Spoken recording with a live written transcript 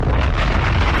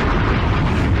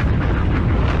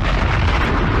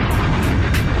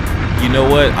know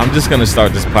what? I'm just gonna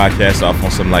start this podcast off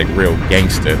on some like real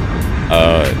gangster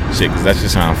shit, because that's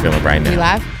just how I'm feeling right now.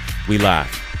 We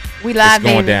live. We live,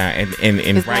 it's going baby. down, and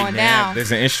it's right going now down.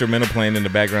 there's an instrumental playing in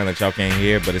the background that y'all can't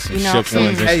hear, but it's some You know, Shook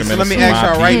Ones Hey, instrumental. so let me some ask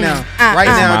y'all Mobb right Deep. now. Right Right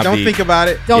now, Mobb don't Deep. think about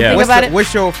it. Don't think What's about it.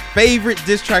 What's your favorite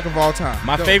diss track of all time?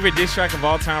 My Go. favorite diss track of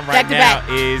all time right Back to now back.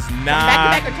 is Back to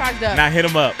back or charged up? Nah, hit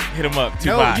 'em up. Hit 'em up.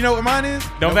 No, Tupac. you know what mine is?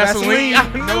 No Vaseline. I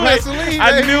knew No it. Vaseline.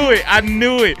 I baby. knew it. I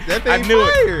knew it. That I thing knew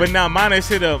fire. it. But now mine is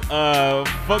hit up.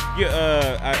 Fuck your.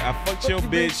 I fucked your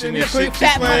bitch and this shit you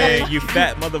fat playing. motherfucker. You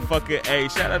fat motherfucker. Hey,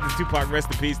 shout out to Tupac.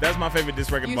 Rest in peace. That's my favorite diss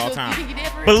record of all time. You think he did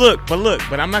for But real?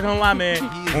 but I'm not gonna lie, man.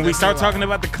 When we start talking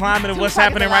about the climate of what's Tupac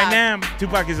is happening right alive. now,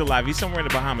 Tupac is alive. He's somewhere in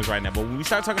the Bahamas right now. But when we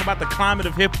start talking about the climate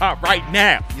of hip hop right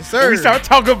now, Yes, sir. when we start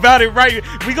talking about it right,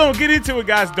 we gonna get into it,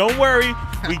 guys. Don't worry,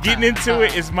 we getting into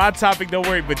it. It's my topic. Don't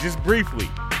worry. But just briefly,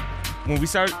 when we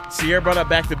start, Siara brought up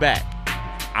back to back.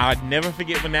 I'll never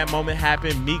forget when that moment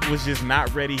happened. Meek was just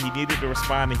not ready. He needed to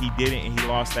respond, and he didn't, and he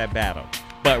lost that battle.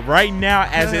 But right now,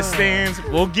 as it stands,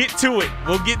 we'll get to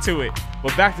it.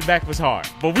 But back to back was hard.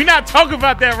 But we're not talking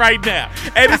about that right now.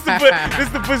 Hey, this is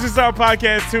the Pusha Star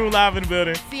podcast, Tune Live in the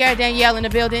building. Siara Danyale in the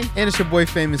building. And it's your boy,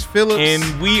 Phamous Phillips.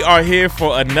 And we are here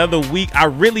for another week. I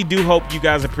really do hope you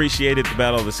guys appreciated the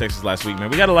Battle of the Sexes last week, man.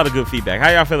 We got a lot of good feedback. How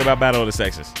y'all feel about Battle of the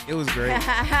Sexes? it was great.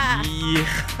 Yeah.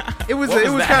 It was What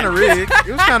was kind of rigged.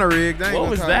 It was kind of rigged. I ain't What gonna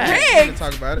was talk- that? I ain't gonna Rigged?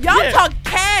 talk about it. Y'all Yeah. talk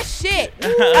cash shit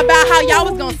about how y'all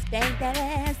was gonna spank that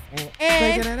ass,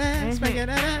 Spank that ass, spank that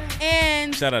ass.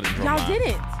 and Shout out to y'all Drumline.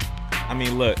 didn't. I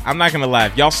mean, look, I'm not going to lie.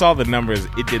 If y'all saw the numbers,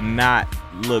 it did not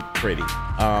look pretty.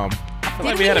 I feel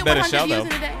like we had a better show, though.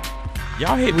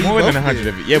 Y'all hit We more both than 100 did.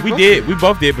 of it. Yeah, we both did. did. We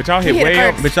both did, but y'all hit We hit way it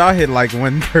up. first. But y'all hit like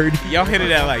 130. Y'all hit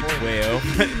it at like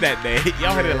 12 that day.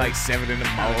 Y'all hit it at like 7 in the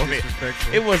morning.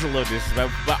 Disrespectful. It was a little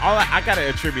disrespectful, but all I got to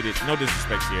attribute it, no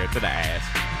disrespect here, to the ass.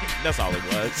 That's all it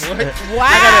was. What?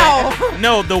 Wow.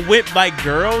 No, the whip, like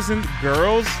girls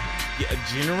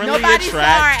generally Nobody saw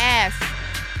our attract. ass.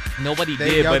 Nobody They,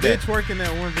 did, y'all but did twerk in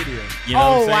that one video. you know what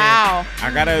I'm Oh, saying? wow.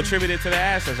 I gotta attribute it to the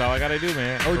ass. That's all I gotta do,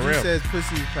 man. For OG real. says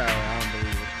pussy is power. I don't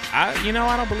believe it.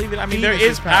 I don't believe it. I mean, Penis there is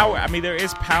is power. power. I mean, there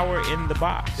is power in the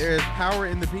box. There is power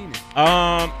in the penis.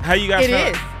 How you guys? It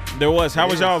felt? is. There was. How It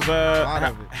was is. y'all's? A lot How,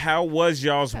 of it. how was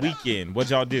y'all's weekend? What'd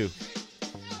y'all do?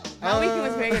 My weekend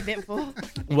was very eventful.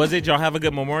 Was it y'all have a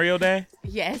good Memorial Day?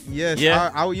 Yes. Yes. Yeah.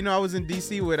 I was in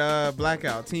DC with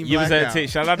Blackout Team. You was Blackout. at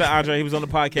shout out to Andre. He was on the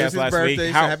It was podcast his last birthday, week.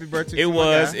 so How, happy birthday it to my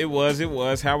was. guy. It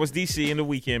was. How was DC in the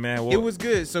weekend, man? It was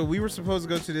good. So we were supposed to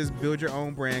go to this Build Your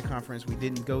Own Brand conference. We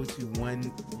didn't go to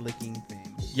one licking thing.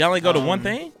 Y'all only go to one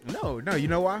thing? No. You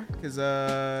know why? Because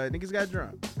niggas got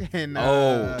drunk. And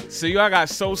So y'all got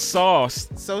so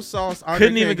sauced. so sauce. Andre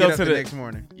Couldn't even get go up to the the next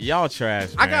morning. Y'all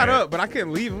trash. Man. I got up, but I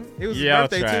couldn't leave him. It was his Y'all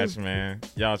birthday trash, too. man.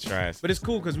 Y'all trash. But it's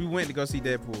cool because we went to go see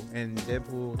Deadpool, and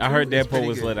Deadpool. I heard 2 is Deadpool pretty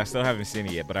was good. lit. I still haven't seen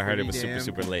it yet, but I heard it was Pretty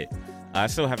super, damn super lit. I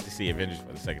still have to see Avengers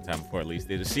for the second time before at least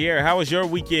did it. Sierra, how was your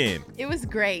weekend? It was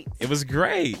great. It was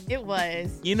great. It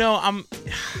was. You know,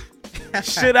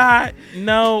 should I?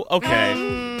 No.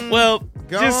 Okay. Well,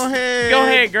 Go just ahead. go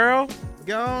ahead, girl.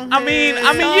 Go ahead. I mean,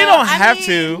 So, you don't I have mean-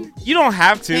 to. You don't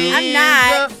have to. I'm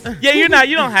not. Yeah, you're not.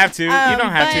 You don't have to. You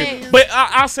don't have to. But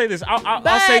I'll say this. I'll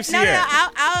But save Sierra.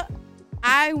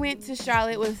 I went to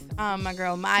Charlotte with my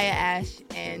girl Maya, Ash,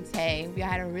 and Tay. We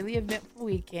had a really eventful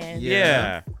weekend.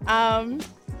 Yeah.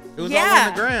 It was all Yeah.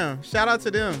 on the ground. Shout out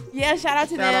to them. Yeah, shout out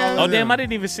to Shout them. out. Oh damn! I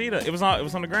didn't even see that. It was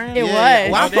on the ground. It Yeah.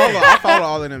 was. Well, I follow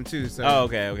all of them too. So Oh,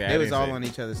 okay. I they was didn't all see it. on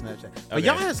each other's Snapchat. But Okay.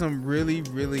 y'all had some really,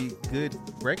 really good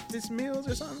breakfast meals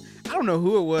or something. I don't know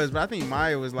who it was, but I think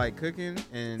Maya was like cooking,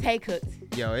 and Tay cooked.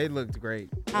 yo, it looked great.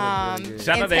 It looked really good.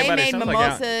 Shout out And to Tay everybody. made Sounds like y'all-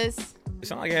 mimosas. It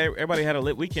sounded like everybody had a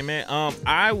lit weekend, man.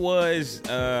 I was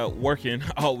working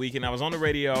all weekend. I was on the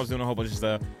radio. I was doing a whole bunch of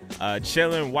stuff.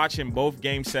 Chilling, watching both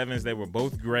Game 7s. They were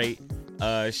both great.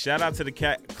 Shout out to the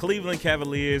Cleveland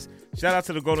Cavaliers. Shout out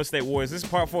to the Golden State Warriors. This is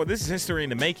part 4. This is history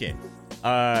in the making.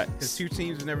 Because 2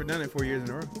 teams have never done it 4 years in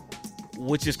a row.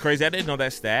 Which is crazy. I didn't know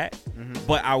that stat. Mm-hmm.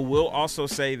 But I will also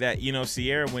say that,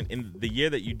 Sierra, when in the year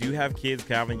that you do have kids,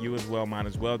 Calvin, you as well, mine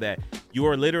as well, that you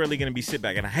are literally going to be sit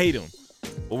back, and I hate them.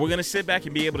 But we're going to sit back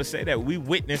and be able to say that we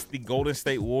witnessed the Golden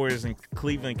State Warriors and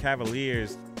Cleveland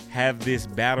Cavaliers have this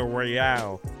battle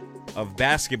royale of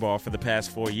basketball for the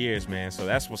past 4 years, man. So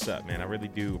that's what's up, man. I really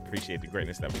do appreciate the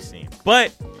greatness that we've seen.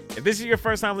 But if this is your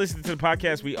first time listening to the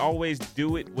podcast, we always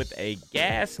do it with a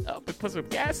gas up and put some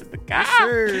gas in the car.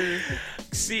 Sure.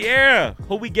 Sierra,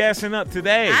 who we gassing up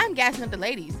today? I'm gassing up the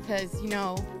ladies because,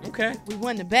 Okay. we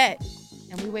won the bet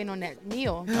and we waiting on that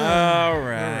meal. All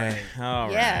right.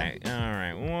 Yeah. All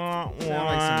right. Wah, Sound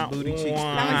like some booty cheeks.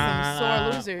 Sound like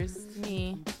some sore losers to me.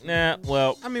 Yeah,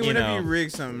 well, I mean, whenever you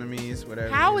rig something, I mean, it's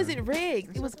whatever. How is it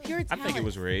rigged? It was pure I talent. think it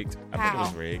was rigged. I think it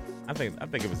was rigged. I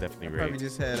think it was definitely rigged. Probably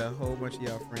just had a whole bunch of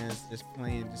y'all friends just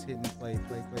playing, just hitting play.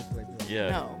 Yeah.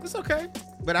 No. It's okay.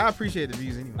 But I appreciate the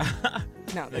views anyway.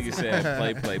 No. Like you that's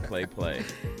said, play.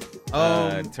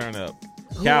 Turn up.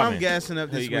 Who Calvin, I'm gassing up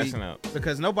who this you week gassing up?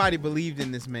 because nobody believed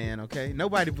in this man. Okay,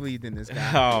 nobody believed in this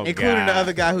guy, Oh, including the God.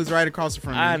 other guy who's right across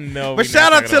from me. I know. But we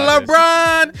shout not out to talking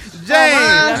about LeBron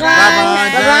James.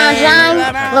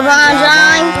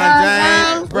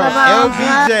 LeBron James. Bro, LeBron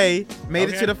LBJ made it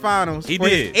Okay. to the finals He for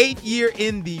did. his 8th year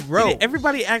in the this. row.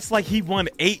 Everybody acts like he won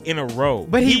 8 in a row.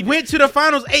 But he went to the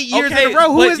finals 8 years Okay, in a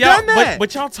row. Who but has y'all- done that?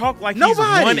 But y'all talk like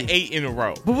Nobody. he's won 8 in a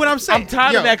row. But what I'm saying, I'm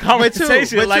tired yo, of that but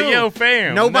conversation. but Like, yo,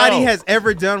 fam. nobody no. has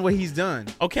ever done what he's done.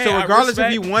 Okay, so I regardless if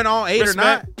respect- he won all 8 or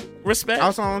not, Respect.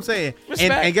 that's all I'm saying.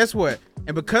 Respect. And guess what?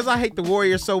 And because I hate the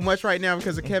Warriors so much right now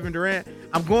because of Kevin Durant,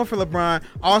 I'm going for LeBron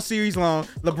all series long.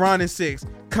 LeBron in 6.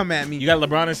 Come at me. You got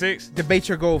LeBron in 6? Debate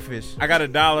your goldfish. I got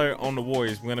 $1 on the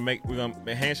Warriors. We're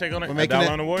gonna handshake on it. We're $1 making it-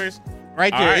 on the Warriors.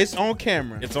 Right there. All right. It's on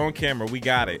camera. It's on camera. We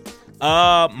got it.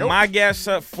 My guess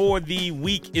up for the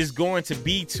week is going to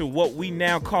be to what we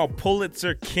now call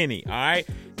Pulitzer Kenny. All right,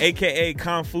 aka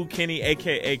Kung Fu Kenny,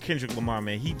 aka Kendrick Lamar.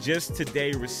 Man, he just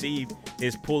today received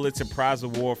his Pulitzer Prize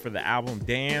Award for the album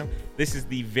Damn. This is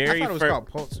the I very thought it was first. called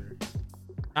Pulitzer.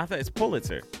 I thought it's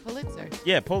Pulitzer. Pulitzer.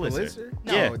 Yeah, Pulitzer. Pulitzer?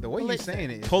 No, Yeah. The way Pulitzer. you're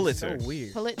saying it is Pulitzer. so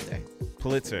weird. Pulitzer.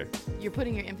 Pulitzer. You're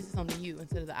putting your emphasis on the U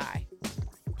instead of the I.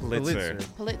 Pulitzer.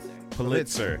 Pulitzer.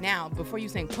 Pulitzer. Now, before you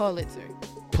saying Pulitzer.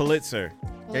 Pulitzer.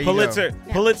 There you Pulitzer.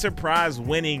 Yeah. Pulitzer Prize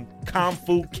winning Kung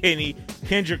Fu Kenny,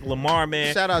 Kendrick Lamar.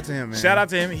 Man, Shout out to him, man. shout out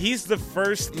to him. He's the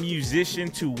first musician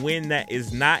to win that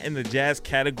is not in the jazz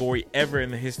category ever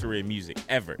in the history of music,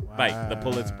 ever. Like the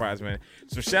Pulitzer Prize, man.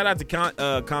 So shout out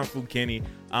to Kung Fu Kenny.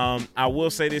 I will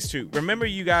say this too. Remember,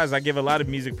 you guys, I give a lot of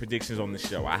music predictions on the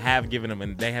show. I have given them,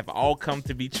 and they have all come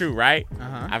to be true, right?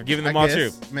 Uh-huh. I've given them I all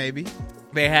guess, true. Maybe.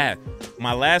 They have.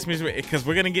 My last music, because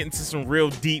we're going to get into some real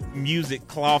deep music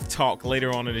cloth talk later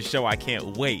on in the show. I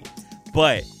can't wait.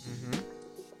 But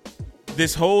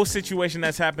this whole situation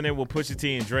that's happening with Pusha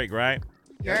T and Drake, right?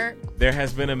 There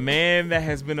has been a man that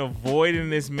has been avoiding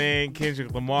this man,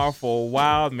 Kendrick Lamar, for a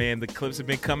while, man. The clips have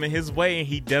been coming his way, and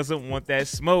he doesn't want that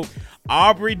smoke.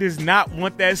 Aubrey does not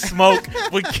want that smoke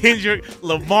with Kendrick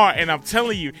Lamar. And I'm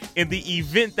telling you, in the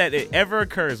event that it ever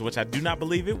occurs, which I do not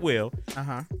believe it will,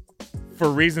 Uh-huh.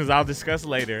 for reasons I'll discuss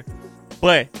later,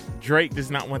 but Drake does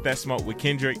not want that smoke with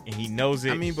Kendrick, and he knows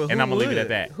it. I mean, but who and I'm gonna would? leave it at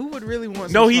that. Who would really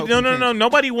want? No, some smoke from Kendrick?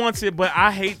 nobody wants it. But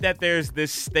I hate that there's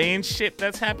this staying ship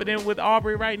that's happening with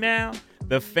Aubrey right now.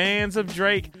 The fans of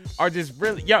Drake are just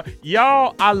really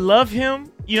y'all. I love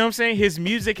him. You know what I'm saying? His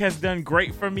music has done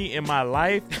great for me in my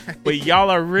life, but y'all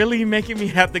are really making me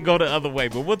have to go the other way.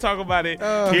 But we'll talk about it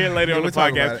here later on the we'll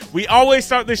talk about podcast. it. We always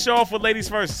start the show off with ladies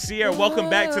first. Sierra, welcome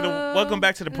back to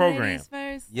the program. Ladies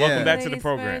first. Yeah. Welcome back to the Ladies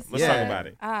program. first. Let's Yeah. talk about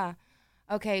it.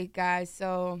 Okay, guys.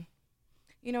 So,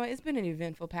 it's been an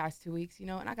eventful past 2 weeks,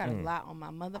 and I got a lot on my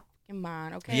motherfucking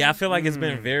mind. Okay. Yeah, I feel like it's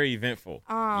been very eventful.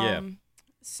 Yeah.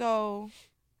 So,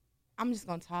 I'm just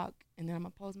gonna talk, and then I'm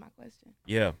gonna pose my question.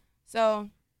 Yeah. So,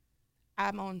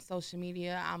 I'm on social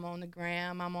media. I'm on the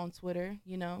gram. I'm on Twitter.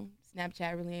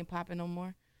 Snapchat really ain't popping no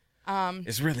more.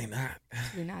 It's really not.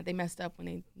 It's really not. They messed up when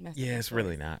they messed up. Yeah, the it's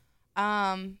really stories.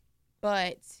 not.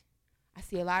 But I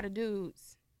see a lot of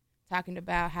dudes talking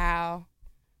about how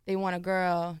they want a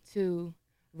girl to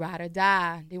ride or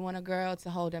die. They want a girl to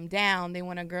hold them down. They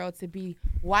want a girl to be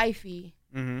wifey.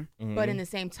 Mm-hmm. But in the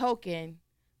same token,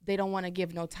 they don't want to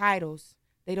give no titles.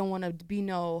 They don't want to be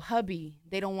no hubby.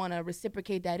 They don't want to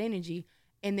reciprocate that energy,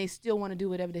 and they still want to do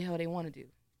whatever the hell they want to do.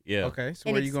 Yeah. Okay, so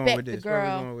And where you going with this? Where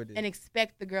are we going with this? And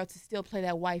expect the girl to still play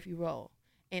that wifey role,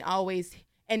 and always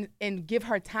and give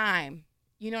her time.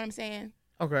 You know what I'm saying?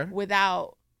 Okay.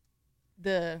 Without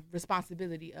the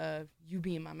responsibility of you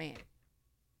being my man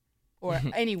or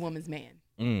any woman's man,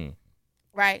 Mm.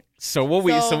 right? So what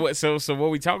we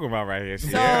talking about right here?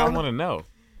 So- I want to know.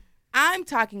 I'm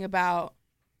talking about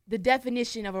the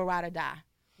definition of a ride or die.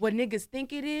 What niggas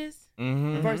think it is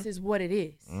Mm-hmm. versus what it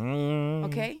is.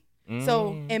 Okay?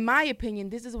 So, in my opinion,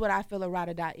 this is what I feel a ride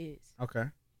or die is. Okay.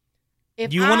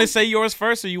 If You want to say yours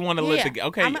first, or you want to let the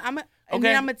okay? And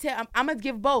then I'm gonna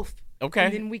give both. Okay.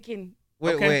 And then we can.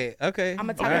 Wait. Okay. I'm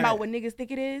gonna talk All right. about what niggas think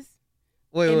it is.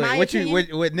 Wait. in my What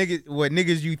opinion- what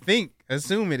niggas you think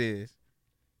assume it is?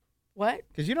 What?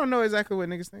 Because you don't know exactly what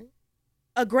niggas think.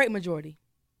 A great majority.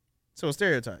 So a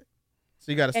stereotype.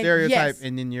 So you got a And stereotype yes.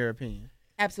 and then your opinion.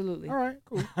 Absolutely. All right.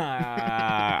 Cool.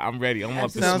 I'm ready. I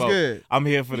want the Sounds smoke. good. I'm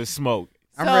here for the smoke.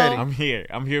 I'm So- ready. I'm here.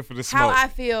 I'm here for the How smoke. I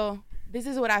feel This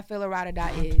is what I feel a ride or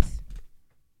die is.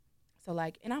 So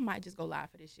like, and I might just go live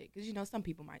for this shit because some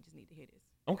people might just need to hear this.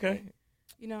 Okay.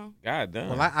 God damn.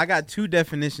 Well, I got 2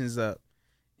 definitions up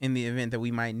in the event that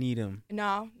we might need them.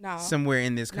 No. Somewhere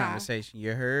in this conversation.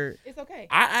 You heard? It's okay.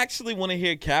 I actually want to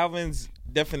hear Calvin's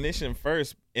definition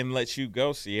first and let you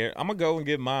go, Siara. I'm gonna go and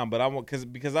get mine, but I want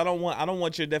because I don't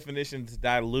want your definition to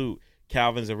dilute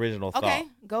Calvin's original thought. Okay,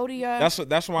 go to your. That's why.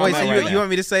 Wait, I'm so at right you want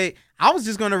me to say? I was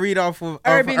just gonna read off of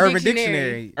Urban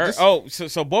Dictionary.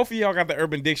 So both of y'all got the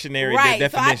Urban Dictionary right,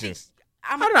 definitions.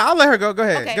 I don't know. I'll let her go. Go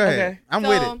ahead. Okay. Go ahead. I'm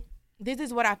with it. This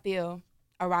is what I feel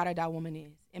a ride or die woman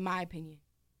is, in my opinion.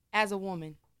 As a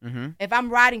woman, Mm-hmm. if I'm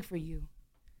riding for you,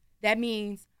 that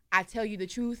means I tell you the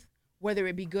truth, whether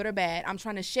it be good or bad. I'm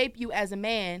trying to shape you as a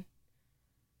man.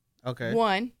 Okay.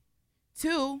 1,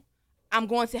 2, I'm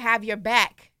going to have your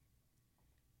back.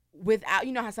 Without,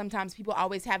 how sometimes people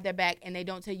always have their back and they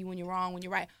don't tell you when you're wrong, when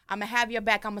you're right. I'm going to have your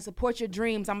back. I'm going to support your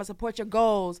dreams. I'm going to support your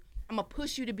goals. I'm going to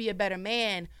push you to be a better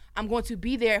man. I'm going to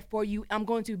be there for you. I'm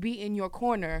going to be in your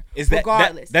corner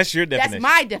regardless. That's your definition? That's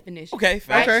my definition. Okay,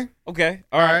 fine. Right? Okay.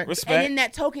 All right. Respect. And in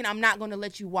that token, I'm not going to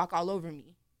let you walk all over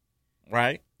me.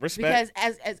 Right. Respect.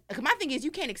 Because cause my thing is,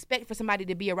 you can't expect for somebody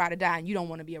to be a ride or die and you don't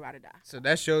want to be a ride or die. So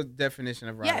that's your definition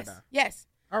of ride or die. Yes.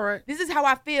 All right. This is how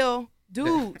I feel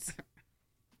dudes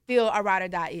feel a ride or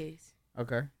die is.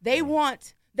 Okay. They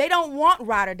don't want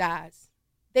ride or dies.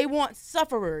 They want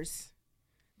sufferers.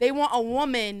 They want a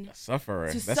woman sufferer.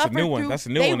 To That's suffer a new one. through, That's a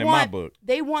new one in my book.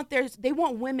 They want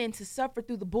women to suffer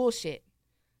through the bullshit.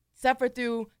 Suffer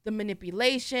through the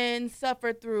manipulation,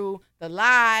 suffer through the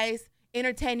lies,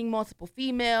 entertaining multiple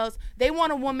females. They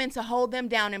want a woman to hold them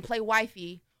down and play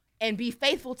wifey and be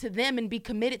faithful to them and be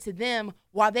committed to them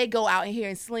while they go out in here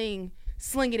and sling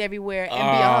it everywhere and be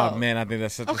a hoe. Oh man, I think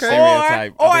that's such a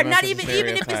stereotype. Or not even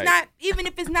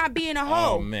if it's not being a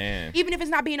hoe. Oh man. Even if it's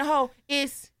not being a hoe,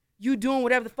 it's you doing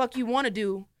whatever the fuck you want to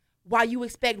do while you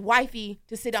expect wifey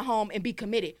to sit at home and be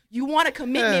committed. You want a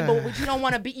commitment, but you don't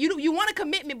want to be. You want a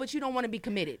commitment, but you don't want to be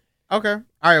committed. Okay. All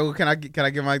right. Well, can I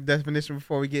get my definition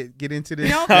before we get into this?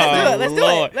 No, let's do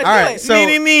it. All right. So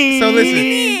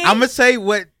listen, I'm gonna say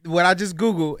what I just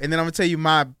Googled, and then I'm gonna tell you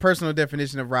my personal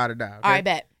definition of ride or die. Okay? All right,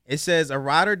 bet. It says a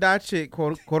ride or die chick,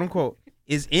 quote unquote,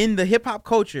 is in the hip hop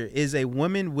culture is a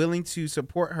woman willing to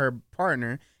support her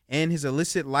partner and his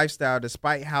illicit lifestyle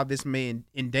despite how this may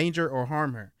endanger or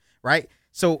harm her. Right.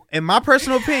 So in my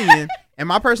personal opinion,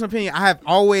 I have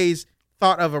always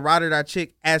thought of a ride or die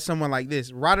chick as someone like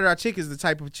this. Ride or die chick is the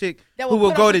type of chick who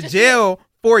will go to jail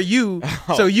for you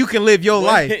so you can live your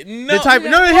life. Hear me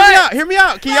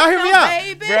out. Can y'all hear me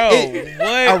out?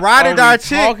 Bro, a ride or die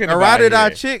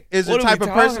chick is the type of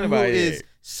person who is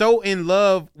so in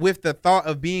love with the thought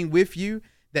of being with you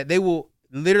that they will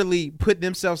literally put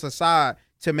themselves aside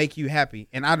to make you happy.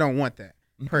 And I don't want that.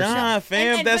 Nah,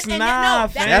 fam, that's fam.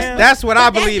 That's what I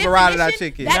believe a ride or die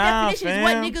chick is. That definition is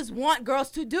what niggas want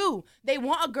girls to do. They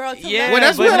want a girl to well,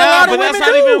 that's what a lot of women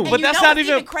do. But that's not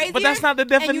even. But that's not the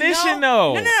definition,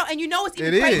 though. No. And you know what's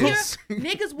even crazier?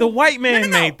 Niggas will, the white man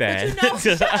made that.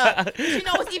 But you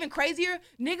know what's even crazier?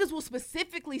 Niggas will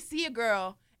specifically see a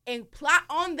girl and plot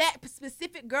on that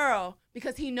specific girl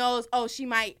because he knows, she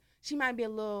might be a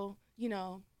little,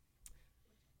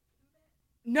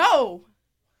 No.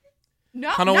 No,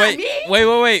 hold on, not wait.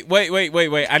 Me.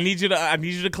 Wait. I need you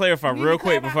to clarify real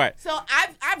quick before. So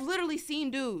I've literally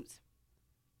seen dudes.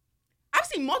 I've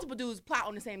seen multiple dudes plot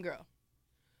on the same girl.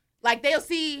 Like they'll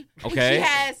see she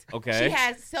has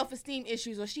self-esteem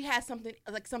issues or she has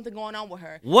something going on with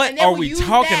her. What are we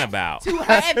talking about? To her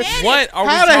advantage.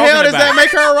 How the hell does that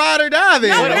make her a ride or die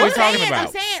then? What are we talking about?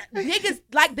 I'm saying niggas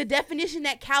like the definition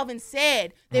that Calvin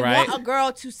said. They want a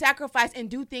girl to sacrifice and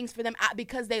do things for them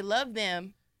because they love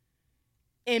them.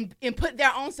 And put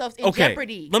their own selves in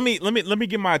jeopardy. Let me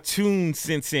get my 2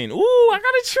 cents in. Ooh, I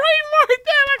gotta trademark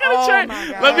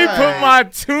that. Let me put my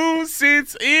 2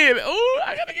 cents in. Ooh,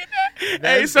 I gotta get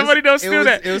that. Hey, somebody don't steal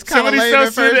that. It was kind of lame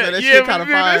at first, but that shit kind of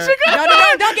fire. No,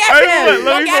 don't gas him.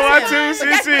 Let me put my 2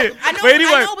 cents in. I know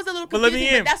it was a little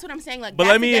confusing, but that's what I'm saying. Like,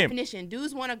 that's the definition.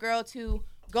 Dudes want a girl to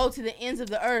go to the ends of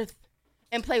the earth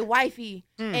and play wifey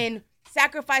and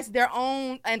sacrifice their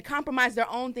own and compromise their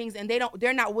own things, and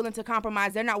they're not willing to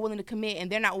compromise, they're not willing to commit,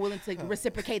 and they're not willing to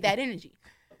reciprocate that energy.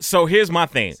 So here's my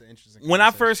thing. When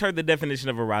I first heard the definition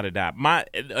of a ride or die, my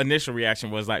initial reaction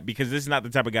was like, because this is not the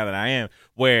type of guy that I am,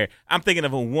 where I'm thinking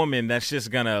of a woman that's just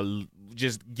gonna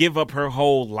just give up her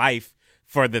whole life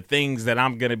for the things that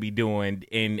I'm gonna be doing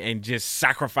and just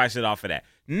sacrifice it off of that.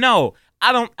 No,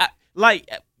 I don't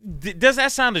does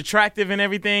that sound attractive and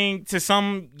everything to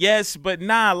some? Yes, but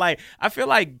nah. Like, I feel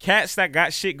like cats that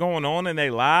got shit going on in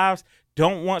their lives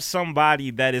don't want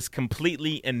somebody that is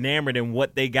completely enamored in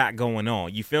what they got going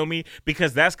on. You feel me?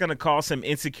 Because that's going to cause some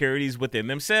insecurities within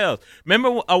themselves.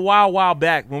 Remember a while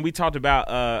back when we talked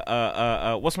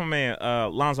about what's my man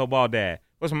Lonzo Ball dad?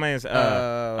 What's my man's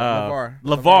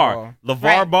LeVar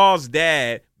Right. Ball's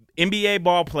dad, NBA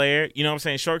ball player, you know what I'm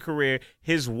saying, short career.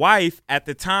 His wife at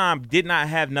the time did not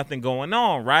have nothing going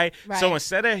on, right? So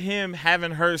instead of him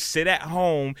having her sit at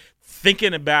home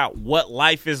thinking about what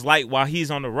life is like while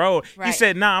he's on the road, he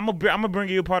said, nah, I'm gonna bring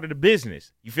you a part of the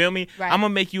business. You feel me? I'm gonna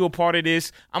make you a part of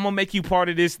this. I'm gonna make you part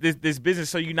of this business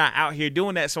so you're not out here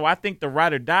doing that. So I think the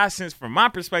ride or die sense from my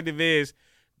perspective is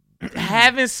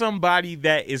having somebody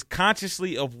that is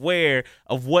consciously aware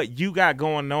of what you got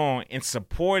going on and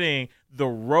supporting the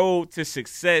road to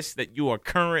success that you are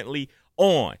currently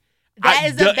on. That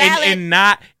is a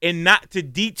valid, and not to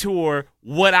detour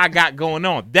what I got going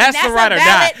on. That's the ride or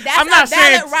valid, die. That's I'm not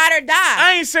saying ride or die.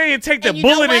 I ain't saying take the And you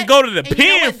know bullet what? and go to the And you know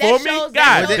pen what? for That me. shows-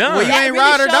 God that done. Well, you ain't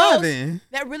ride or die then.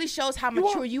 That really shows how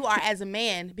mature you are as a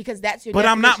man, because that's your. But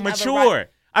I'm not definition of a mature. ride-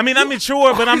 I mean, I'm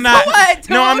mature, but I'm not. What,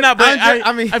 No, I'm not. But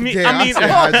I'm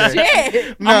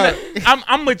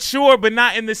I'm mature, but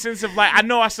not in the sense of like I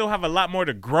know I still have a lot more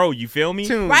to grow. You feel me?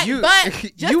 Tune, Right, you, but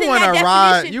just you in want that to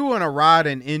ride. definition- You want to ride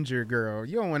an injured girl.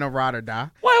 You don't want to ride or die.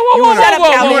 Whoa, You want Shut up, Calvin. to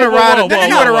ride. whoa, You whoa, want to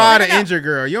whoa. ride No, an no. injured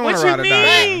girl. You don't want What to you ride or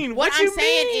die. mean? What What I'm you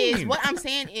saying mean? is,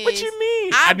 What you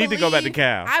mean? I need to go back to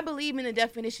Cal. I believe in the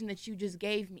definition that you just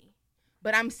gave me,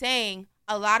 but I'm saying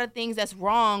a lot of things that's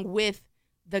wrong with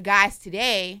the guys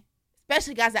today,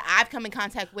 especially guys that I've come in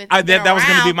contact with. That was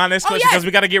going to be my next question because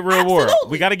we got to get real war.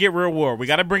 Absolutely. We got to get real war. We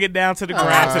got to bring it down to the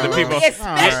ground to the Absolutely, people.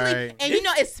 especially, Alright. and you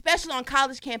know, especially on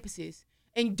college campuses.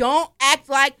 And don't act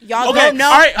like y'all Okay, don't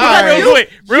know. all right, because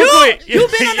real quick.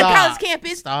 You've been on the Stop. college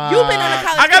campus. Stop. You've been on the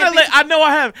college I gotta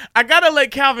campus. I gotta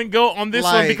let Calvin go on this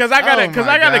one Like, because I got oh a my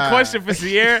God. question for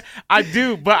Sierra. I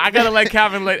do, but I gotta let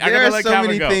Calvin There I gotta are let so Calvin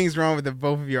many go. things wrong with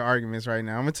both of your arguments right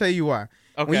now. I'm gonna tell you why.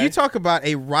 Okay. When you talk about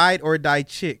a ride or die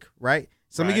chick, right?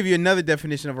 So I'm Right. gonna give you another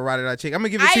definition of a ride or die chick. I'm gonna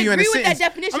give it I to you in a agree with sentence. that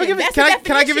definition. I'm gonna give it. That's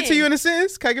Can the I give it to definition. you in a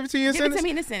sentence? Can I give it to you in a Give it sentence? to me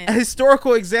in a A sentence.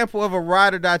 historical example of a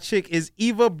ride or die chick is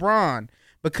Eva Braun,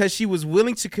 because she was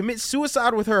willing to commit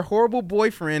suicide with her horrible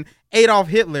boyfriend Adolf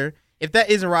Hitler. If that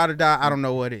isn't ride or die, I don't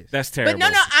know what is. That's terrible. But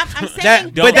no, I'm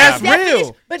saying. That- but that's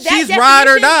real. But She's ride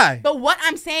or die. But what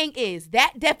I'm saying is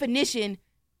that definition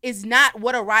is not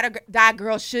what a ride or die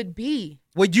girl should be.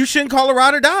 Well, you shouldn't call it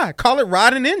ride or die. Call it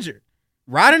ride and injured.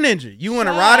 Ride and injured. You want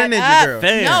to Shut ride and injured up. girl.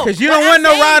 Fam. No, Because you what don't I'm want no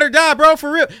saying- ride or die, bro,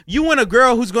 for real. You want a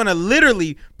girl who's going to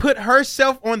literally put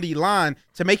herself on the line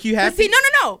to make you But happy. see,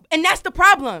 no, and that's the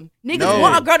problem. Niggas No.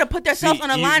 want a girl to put themselves See, on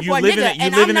a you- line you for a living nigga, in-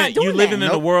 and you I'm not doing You living that.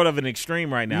 in the world of an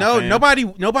extreme right now. No, fam.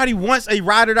 nobody wants a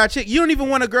ride or die chick. You don't even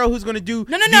want a girl who's going to do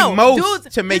No, the most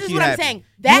dudes, to make this is you what I'm happy. saying. You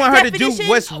That want her to do definition-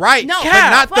 what's right, No, but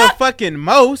not the fuck. fucking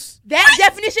most. That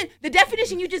definition, the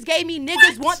definition you just gave me,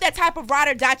 niggas want that type of ride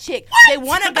or die chick. They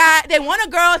want a guy, they want a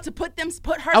girl to put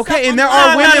herself. Okay, and on there the are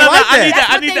line. women like that. That's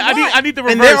I what need they the want. I need the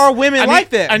reverse. And there are women I need- like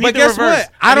that. I need But the guess reverse. what?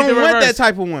 I need don't the want reverse. that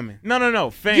type of woman. No,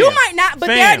 fam. You might not, but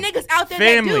there are Fam. niggas out there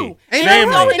Family. that do. Ain't And nothing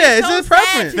it's wrong with so- that. it's It's so a sad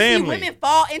preference. to Family. see women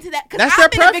fall into that. 'Cause That's I've their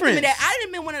been a victim of preference. that. I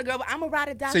didn't even want a girl, but I'm a ride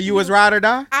or die. So for you was ride or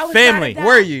die? I was Family. ride or die.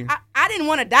 Were you? I didn't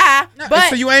want to die, but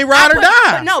so you ain't ride or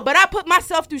die. But I put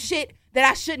myself through shit that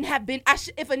I shouldn't have been.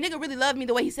 If a nigga really loved me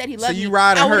the way he said he loved you me,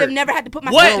 ride and I would have hurt. never had to put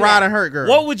myself What? You're through a ride that. and hurt girl.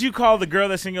 What would you call the girl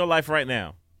that's in your life right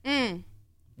now?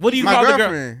 What do you My call the girl?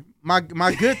 girlfriend.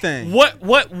 My good thing. What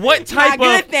type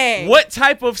good of thing. what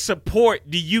type of support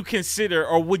do you consider,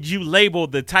 or would you label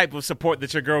the type of support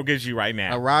that your girl gives you right A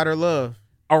now? ride or love.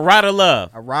 A ride of love.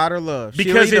 A ride or love.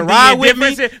 Because she'll either in ride the with me.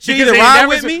 indifference- She'll because either in ride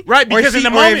indifference- with me. right? or Because she- in the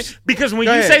or moment, if- because when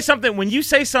Go you ahead.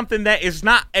 say something that is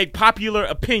not a popular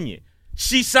opinion,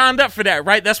 she signed up for that,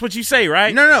 right? That's what you say,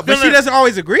 right? No. But she doesn't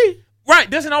always agree. Right,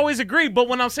 doesn't always agree. But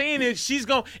what I'm saying is, she's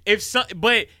going if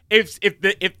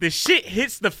the shit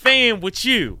hits the fan with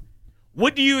you,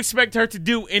 what do you expect her to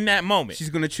do in that moment? She's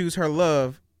gonna choose her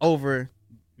love over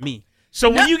me. So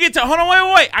when you get to hold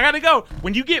on, wait, I gotta go.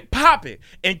 When you get popping,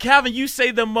 and Calvin, you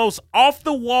say the most off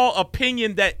the wall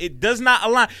opinion that it does not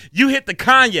align. You hit the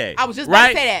Kanye. I was just about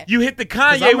to say that. You hit the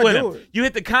 'Cause Kanye I'ma with do him. it. You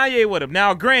hit the Kanye with him.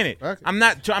 Now, granted, Okay. I'm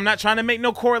not trying to make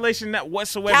no correlation that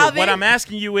whatsoever. Calvin? What I'm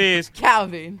asking you is,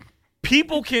 Calvin.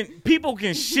 people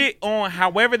can shit on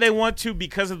however they want to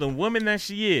because of the woman that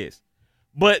she is,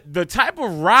 but the type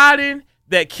of riding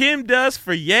that Kim does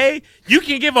for Ye, you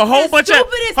can give a whole It's bunch of.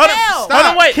 stupid as Hold on, hell. hold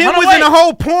on, wait. Kim hold on, was wait. in a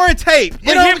whole porn tape.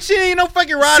 But Kim- She ain't no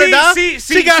fucking ride or die.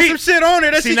 She got some shit on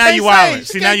her that See, she now can't you say. wildin'. She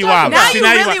See, can't now you talk wildin'. about Now it. See, you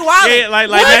now really you wildin'. Yeah, like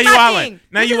What now is you my wildin'. thing?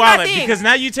 Now This you is my wildin' thing. because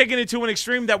now you taking it to an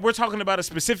extreme that we're talking about a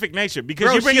specific nature. Because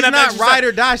Bro, you bringing she's up not that ride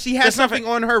or die. She has That's not something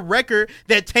on her record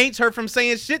that taints her from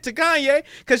saying shit to Kanye,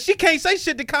 because she can't say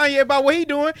shit to Kanye about what he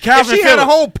doing. Calvin if she had a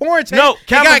Phillips. whole porn tape, No,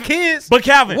 Calvin, got kids. But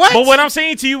Calvin, What? but what I'm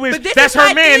saying to you is But this that's is her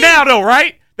my man thing. now, though,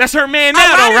 right? That's her man A now,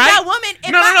 ride though, or right? die woman.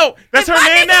 If No. That's her my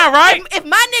man nigga- now, right? If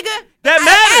my nigga, That as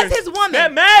matters. his woman,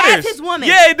 That matters. as his woman,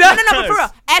 Yeah, it does. No, but for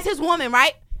real, as his woman,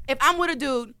 right? If I'm with a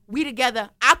dude, we together.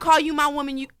 I call you my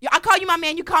woman. I call you my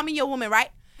man. You call me your woman, right?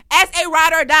 As a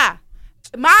ride or die,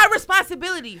 my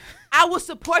responsibility. I will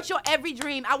support your every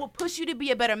dream. I will push you to be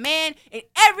a better man in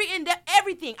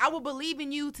everything. I will believe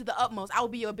in you to the utmost. I will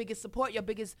be your biggest support, your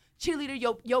biggest cheerleader,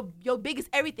 your biggest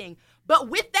everything. But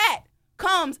with that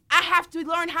comes,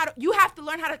 you have to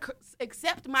learn how to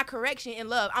accept my correction in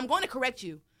love. I'm going to correct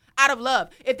you out of love.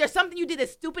 If there's something you did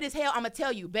that's stupid as hell, I'm going to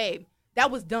tell you, babe, that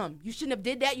was dumb. You shouldn't have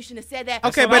did that. You shouldn't have said that.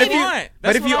 Okay, what but I if you want. but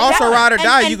That's if what you I also want. ride or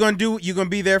die, And- you're gonna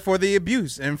be there for the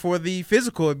abuse and for the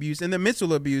physical abuse and the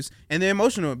mental abuse and the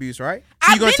emotional abuse, right? So I've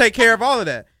you're gonna been- take care of all of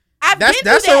that. I've That's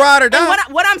been through a that. ride or And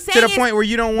die. what I'm saying to the is, point where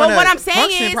you don't but want what I'm to saying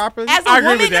function is, properly. as a I agree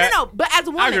woman, with that. no, but as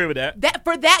a woman, I agree with that.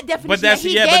 For that definition But that's that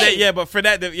he yeah, gave, but that, yeah, but for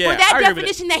that, yeah, for that I agree with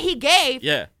definition that he gave,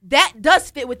 Yeah. that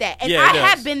does fit with that. And Yeah, I it does.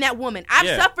 have been that woman. I've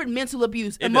Yeah. suffered mental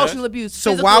abuse, It emotional does. abuse.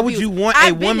 So physical why would abuse. you want a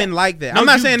I've been woman there. like that? No, I'm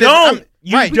not you saying don't. that.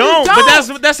 You Right. don't. You But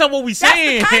don't. that's not what we That's the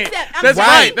saying. concept. I'm That's saying-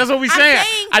 right. That's what we I'm saying.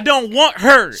 saying- I don't want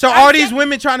her. So I'm all these saying-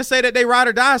 women trying to say that they ride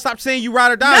or die, stop saying you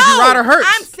ride or die. No, you ride or hurts.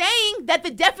 I'm saying that the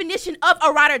definition of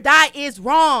a ride or die is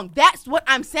wrong. That's what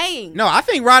I'm saying. No, I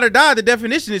think ride or die, the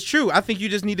definition is true. I think you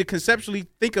just need to conceptually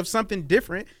think of something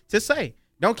different to say.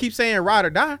 Don't keep saying ride or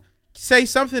die. Say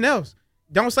something else.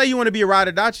 Don't say you want to be a ride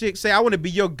or die chick. Say, I want to be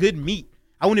your good meat.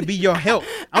 I want to be your help.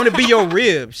 I want to be your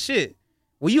rib. Shit.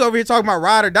 Well, you over here talking about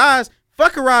ride or dies.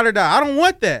 Fuck a ride or die. I don't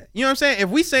want that. You know what I'm saying? If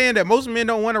we saying that most men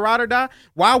don't want to ride or die,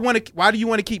 why do you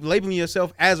want to keep labeling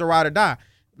yourself as a ride or die?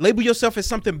 Label yourself as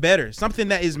something better, something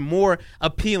that is more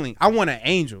appealing. I want an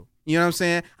angel. You know what I'm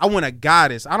saying? I want a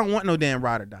goddess. I don't want no damn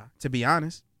ride or die, to be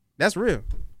honest. That's real.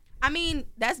 I mean,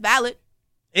 that's valid.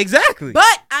 Exactly.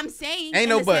 But I'm saying, Ain't in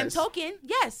no the buts. same token,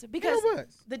 yes, because no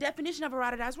buts. the definition of a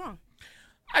ride or die is wrong.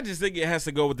 I just think it has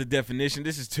to go with the definition.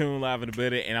 This is Tune Live in the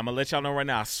building, and I'm gonna let y'all know right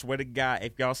now. I swear to God,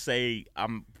 if y'all say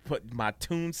I'm putting my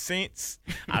Tune sense,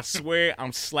 I swear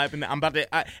I'm slapping. I'm about to.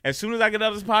 As soon as I get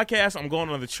out of this podcast, I'm going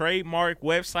on the trademark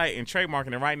website and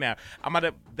trademarking it right now. I'm about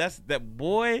to.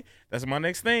 That's my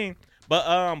next thing.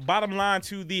 But bottom line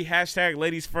to the hashtag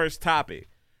ladies first topic,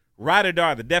 ride or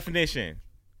die. The definition.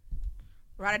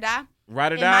 Ride or die?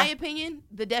 Ride or In die? my opinion,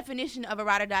 the definition of a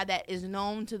ride or die that is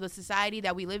known to the society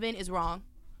that we live in is wrong.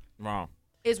 Wrong.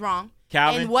 Is wrong.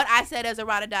 Calvin? And what I said as a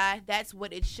ride or die, that's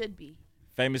what it should be.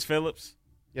 Phamous Phillips,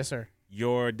 Yes, sir.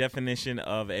 your definition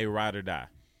of a ride or die,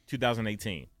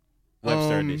 2018,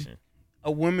 Webster edition.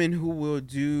 A woman who will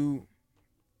do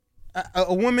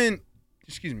a woman,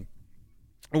 excuse me,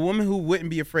 a woman who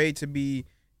wouldn't be afraid to be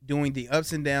doing the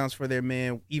ups and downs for their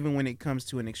man, even when it comes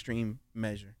to an extreme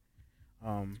measure,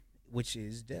 which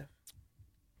is death.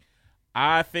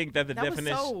 I think that the That was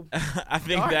definition. so I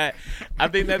think dark. that. I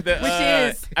think that the. Which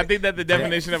is- I think that the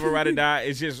definition of a ride or die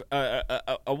is just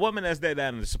a woman that's there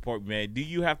down to support me. Man, do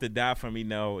you have to die for me?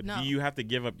 No. No. Do you have to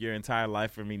give up your entire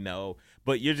life for me? No.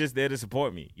 But you're just there to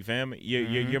support me. You feel me?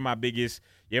 You're my biggest.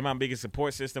 You're my biggest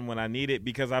support system when I need it,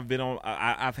 because I've been on.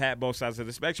 I've had both sides of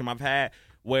the spectrum. I've had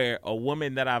where a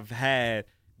woman that I've had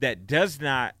that does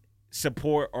not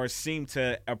support or seem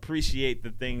to appreciate the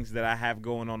things that I have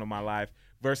going on in my life,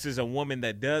 versus a woman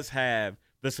that does have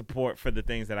the support for the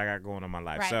things that I got going on in my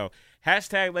life. Right. So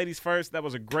hashtag ladies first. That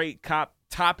was a great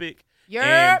topic. Yerp.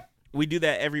 And we do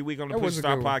that every week on the That Push was a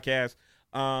Star good one. podcast.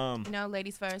 No,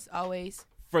 ladies first, always.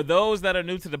 For those that are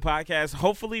new to the podcast,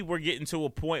 hopefully we're getting to a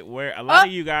point where a lot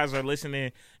of you guys are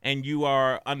listening and you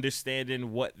are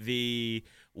understanding what the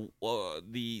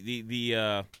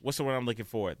what's the word I'm looking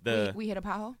for? We hit a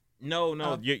pothole? No,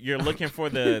 Oh. you're looking for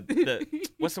the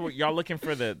what's the word? Y'all looking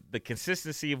for the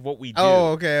consistency of what we do.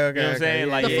 Oh, okay. You know what I'm saying?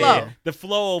 Yeah, Like The yeah, flow. yeah. the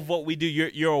flow of what we do.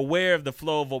 You're aware of the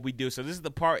flow of what we do. So this is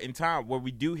the part in time where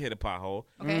we do hit a pothole.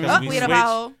 Okay. Because We hit a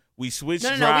pothole. We switch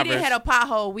No, we drivers. didn't hit a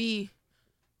pothole.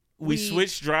 We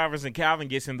switch drivers, and Calvin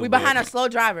gets in the We whip. behind a slow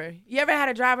driver. You ever had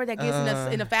a driver that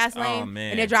gets in the fast lane oh,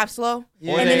 man. and they drive slow,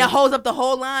 Yeah. and then it holds up the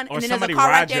whole line, or and then there's somebody a car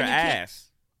right rides there your and you can't. ass.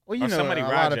 Well, you Or know, somebody a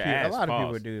rides lot of your people, ass, a lot of pause.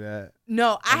 people do that.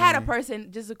 No, I had a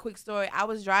person. Just a quick story. I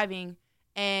was driving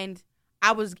and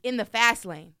I was in the fast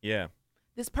lane. Yeah,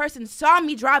 This person saw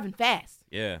me driving fast,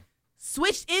 yeah,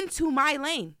 switched into my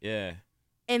lane, yeah.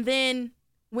 and then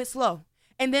went slow.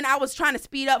 And then I was trying to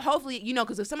speed up. Hopefully,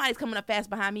 because if somebody's coming up fast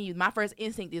behind me, my first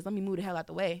instinct is let me move the hell out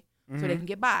the way so they can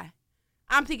get by.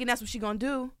 I'm thinking that's what she gonna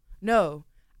do. No.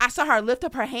 I saw her lift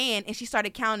up her hand and she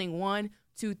started counting 1,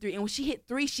 2, 3. And when she hit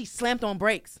 3, she slammed on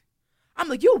brakes. I'm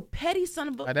like, you petty son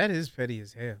of a... That is petty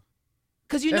as hell.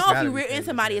 Because you That's know if gotta you be rear petty end as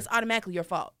somebody, hell. it's automatically your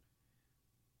fault.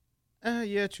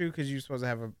 Yeah, true, because you're supposed to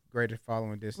have a greater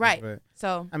following distance. Right. But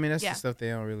So, I mean, that's yeah. the stuff they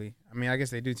don't really. I mean, I guess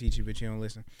they do teach you, but you don't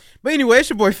listen. But anyway, it's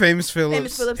your boy Phamous Phillips.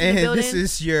 Phamous Phillips in and the building. this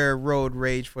is your road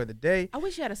rage for the day. I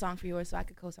wish you had a song for yours so I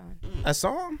could co-sign. A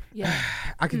song? Yeah.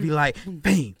 I could be like,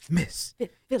 famous.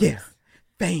 Phillips. Yeah.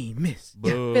 Famous.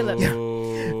 Yeah. Boo. Phillips.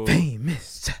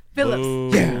 Famous. Phillips.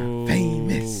 Boo. Yeah.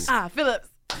 Famous. Phillips.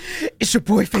 It's your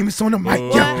boy Famous on the mic.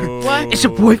 Yeah. What? It's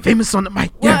your boy Famous on the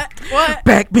mic. Yeah. What?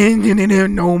 Back then, they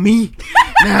didn't know me.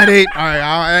 Now they, all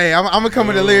right, I'm gonna come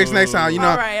with the lyrics next time. You know,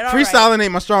 All right. freestyling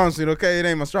ain't my strong suit. Okay, it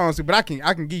ain't my strong suit, but I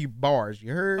can give you bars.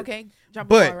 You heard? Okay. Drop a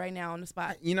But- ball right now on the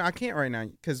spot. You know, I can't right now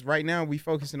because right now we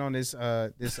focusing on this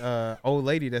old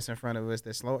lady that's in front of us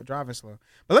that's driving slow.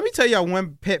 But let me tell y'all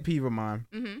one pet peeve of mine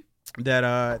Mm-hmm.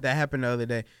 that happened the other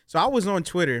day. So I was on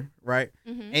Twitter, right?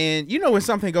 Mm-hmm. And you know when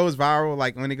something goes viral,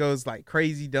 like when it goes like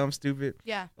crazy, dumb, stupid,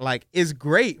 Yeah. like it's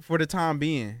great for the time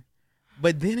being,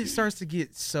 but then it starts to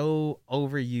get so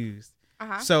overused.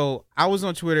 Uh-huh. So I was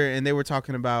on Twitter and they were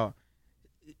talking about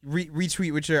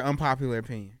retweet with your unpopular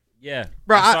opinion. Yeah.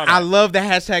 Bro, saw I that. love the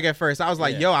hashtag at first. I was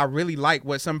like, Yeah. yo, I really like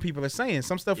what some people are saying.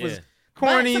 Some stuff was Yeah.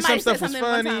 corny, But some somebody stuff said was something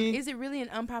one time, funny. Is it really an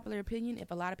unpopular opinion if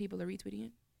a lot of people are retweeting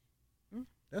it?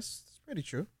 That's pretty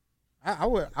true. I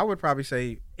would probably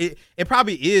say it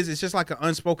probably is. It's just like an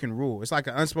unspoken rule. It's like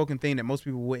an unspoken thing that most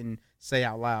people wouldn't say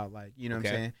out loud. Like, you know what I'm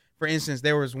Okay. saying? For instance,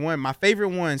 there was one, my favorite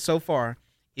one so far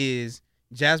is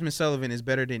Jasmine Sullivan is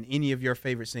better than any of your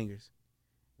favorite singers,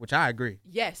 which I agree.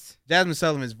 Yes. Jasmine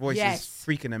Sullivan's voice Yes. is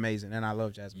freaking amazing, and I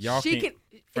love Jasmine. Y'all She can't-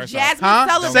 can. first Jasmine off,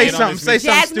 huh? Sullivan. Say Don't get on something. this Say mix.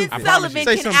 something Jasmine stupid. Sullivan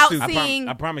Say can something stupid. out-sing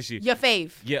I promise you. your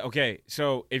fave. Yeah, okay.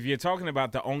 So if you're talking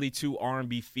about the only two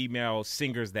R&B female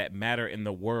singers that matter in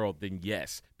the world, then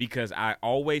yes. Because I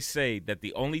always say that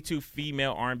the only two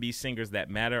female R&B singers that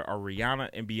matter are Rihanna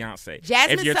and Beyonce.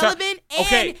 Jasmine If you're Sullivan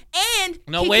okay. and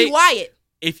No, Kiki wait. Wyatt.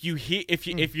 If you're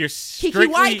Kiki strictly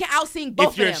Wyatt can out-sing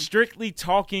both if you're of them. strictly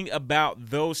talking about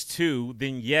those two,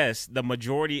 then yes, the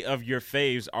majority of your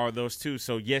faves are those two.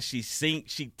 So yes, she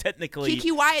technically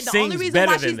Kiki Wyatt. The sings only reason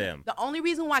better why than them. the only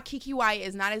reason why Kiki Wyatt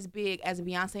is not as big as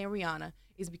Beyonce and Rihanna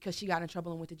is because she got in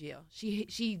trouble and went to jail.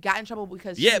 She got in trouble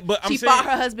because she fought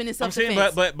her husband in I'm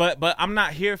self-defense. saying, but I'm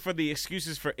not here for the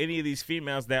excuses for any of these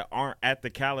females that aren't at the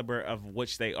caliber of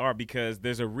which they are, because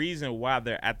there's a reason why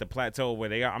they're at the plateau where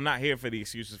they are. I'm not here for the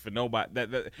excuses for nobody.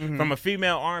 From a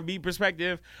female R&B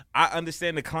perspective, I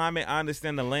understand the climate, I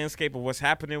understand the landscape of what's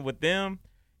happening with them.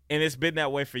 And it's been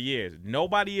that way for years.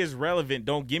 Nobody is relevant.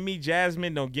 Don't give me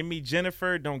Jasmine. Don't give me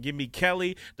Jennifer. Don't give me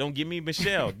Kelly. Don't give me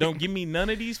Michelle. Don't give me none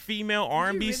of these female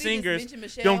R&B really just singers. mention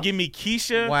Michelle? Don't give me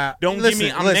Keisha. Wow. Don't give Listen,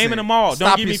 me. I'm listen. naming them all.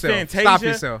 Stop Don't give yourself. me Fantasia. Stop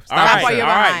yourself. Stop All right, yourself.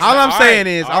 all right. All I'm saying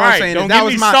is, Don't that get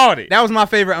was me my started. that was my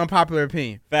favorite unpopular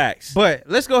opinion. Facts. But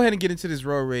let's go ahead and get into this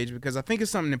road rage because I think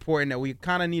it's something important that we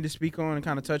kind of need to speak on and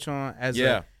kind of touch on as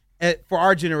for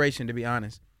our generation, to be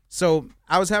honest. So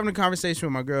I was having a conversation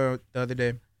with my girl the other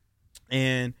day,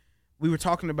 and we were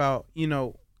talking about, you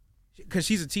know, because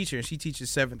she's a teacher and she teaches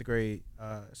 7th grade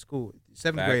school,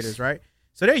 7th Facts. graders, right?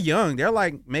 So they're young. They're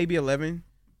like maybe 11,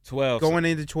 12. going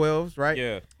into 12s, right?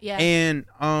 Yeah. yeah. And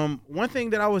one thing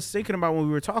that I was thinking about when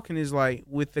we were talking is like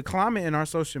with the climate in our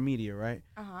social media, right?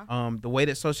 Uh-huh. The way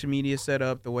that social media is set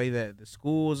up, the way that the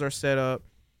schools are set up.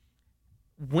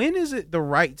 When is it the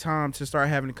right time to start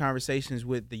having conversations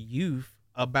with the youth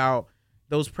about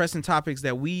those pressing topics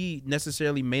that we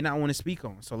necessarily may not want to speak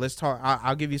on? So let's talk.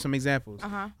 I'll give you some examples.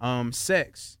 Uh-huh.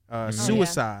 Sex,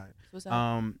 suicide,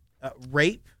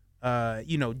 rape,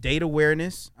 date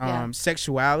awareness,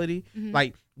 sexuality. Mhm.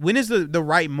 Like, when is the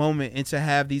right moment and to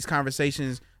have these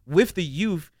conversations with the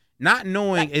youth, not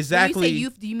knowing exactly. When you say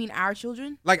youth, do you mean our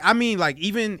children? Like, I mean, like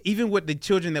even with the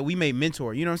children that we may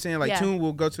mentor, you know what I'm saying? Like, Yeah. Toon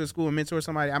will go to a school and mentor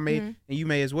somebody I may, Mhm. and you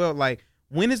may as well. Like,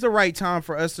 when is the right time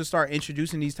for us to start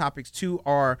introducing these topics to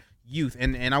our youth?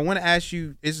 And I want to ask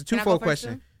you, it's a Can I go twofold first,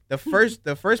 question.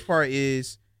 The first part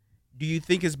is, do you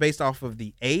think it's based off of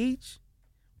the age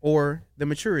or the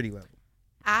maturity level?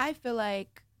 I feel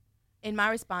like, in my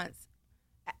response,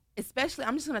 especially,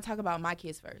 I'm just going to talk about my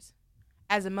kids first.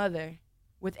 As a mother,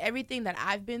 with everything that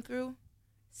I've been through,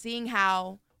 seeing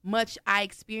how much I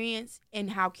experienced and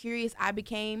how curious I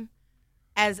became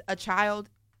as a child,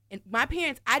 and my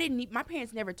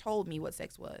parents never told me what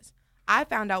sex was. I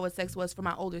found out what sex was from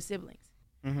my older siblings.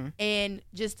 Mm-hmm. And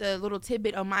just a little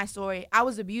tidbit of my story, I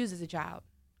was abused as a child.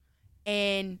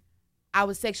 And I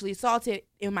was sexually assaulted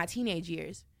in my teenage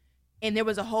years. And there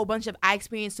was a whole bunch of, I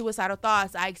experienced suicidal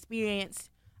thoughts. I experienced,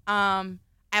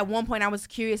 at one point I was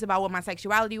curious about what my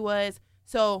sexuality was.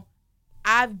 So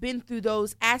I've been through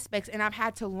those aspects, and I've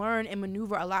had to learn and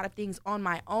maneuver a lot of things on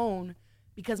my own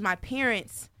because my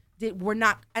parents were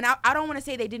not, and I don't want to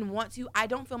say they didn't want to. I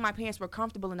don't feel my parents were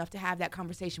comfortable enough to have that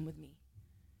conversation with me.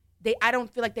 I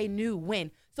don't feel like they knew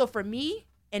when. So for me,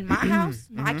 in my house,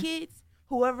 my kids,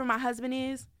 whoever my husband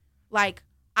is, like,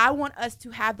 I want us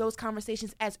to have those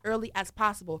conversations as early as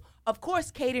possible. Of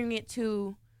course, catering it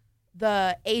to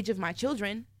the age of my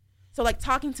children. So, like,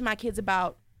 talking to my kids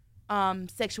about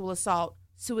sexual assault,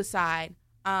 suicide,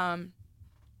 all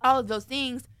of those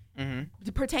things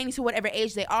pertaining to whatever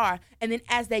age they are. And then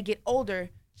as they get older,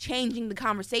 changing the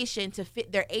conversation to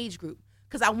fit their age group.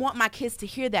 Because I want my kids to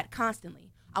hear that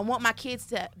constantly. I want my kids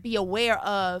to be aware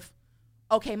of,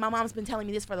 okay, my mom's been telling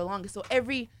me this for the longest. So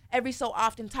every so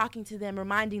often talking to them,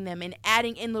 reminding them, and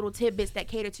adding in little tidbits that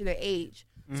cater to their age.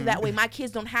 So that way my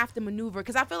kids don't have to maneuver.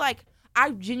 Because I feel like,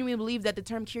 I genuinely believe that the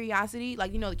term curiosity,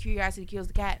 like, the curiosity kills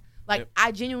the cat. Like,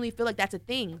 I genuinely feel like that's a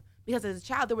thing. Because as a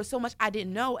child, there was so much I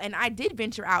didn't know. And I did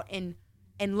venture out and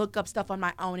look up stuff on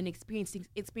my own and experience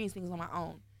things on my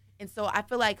own. And so I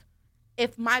feel like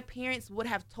if my parents would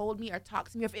have told me or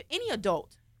talked to me, or if any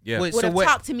adult would have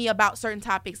talked to me about certain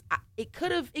topics, I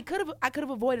could have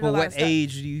avoided a lot of stuff. What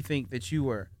age do you think that you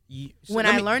were? When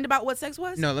I learned about what sex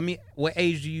was? No, what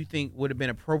age do you think would have been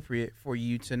appropriate for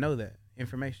you to know that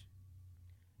information?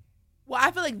 Well,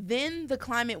 I feel like then the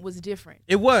climate was different.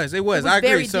 It was. I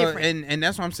agree. So, different. and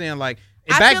that's what I'm saying. Like,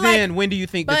 back then, when do you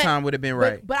think the time would have been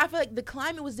right? But I feel like the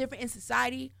climate was different in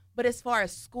society. But as far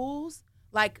as schools,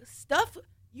 like, stuff,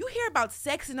 you hear about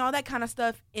sex and all that kind of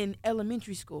stuff in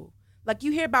elementary school. Like,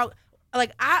 you hear about,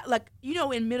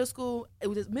 in middle school, it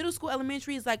was middle school,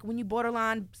 elementary is like when you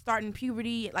borderline starting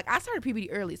puberty. Like, I started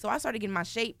puberty early, so I started getting my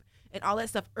shape and all that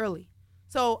stuff early.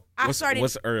 So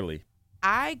What's early?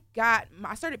 I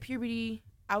started puberty.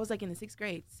 I was like in the 6th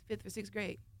grade, 5th or 6th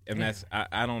grade. And that's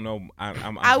I don't know. I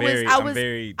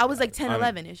was like 10,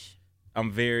 11-ish.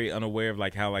 I'm very unaware of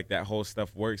like how like that whole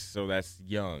stuff works. So that's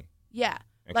young. Yeah,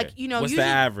 okay. Like what's the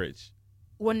average?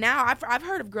 Well, now I've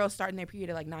heard of girls starting their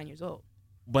period at like 9 years old.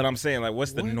 But I'm saying, like,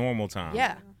 what's the normal time?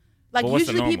 Yeah, like,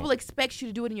 usually people expect you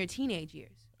to do it in your teenage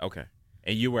years. Okay.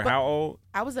 And you were how old?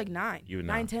 I was like 9. You were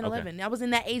 9, 10, 11. Okay. I was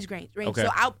in that age range. Okay. So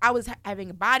I was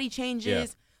having body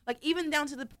changes, like, even down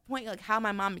to the point like how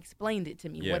my mom explained it to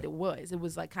me, what it was. It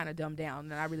was like kind of dumbed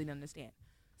down, and I really didn't understand.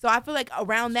 So I feel like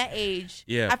around that age,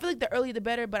 I feel like the earlier the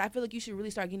better, but I feel like you should really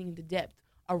start getting into depth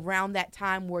around that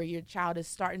time where your child is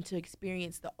starting to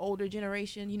experience the older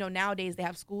generation. Nowadays they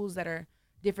have schools that are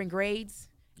different grades,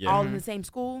 all in the same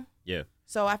school. Yeah.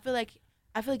 So I feel like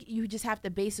you just have to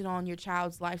base it on your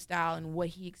child's lifestyle and what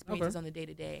he experiences on the day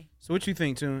to day. So what you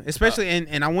think, too? Especially,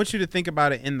 and I want you to think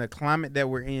about it in the climate that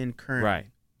we're in currently.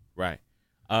 Right.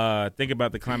 Think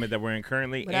about the climate that we're in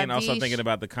currently, and also thinking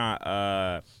about the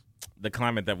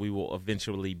climate that we will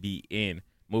eventually be in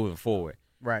moving forward.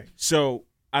 Right. So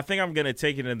I think I'm going to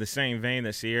take it in the same vein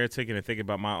that Siara took it and think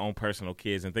about my own personal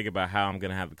kids and think about how I'm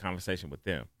going to have the conversation with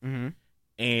them. Mm-hmm.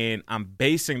 And I'm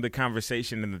basing the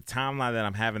conversation and the timeline that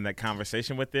I'm having that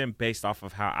conversation with them based off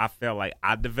of how I felt like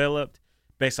I developed,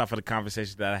 based off of the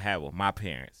conversation that I had with my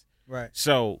parents. Right.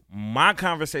 So my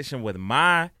conversation with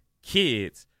my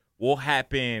kids will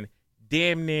happen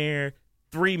damn near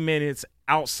 3 minutes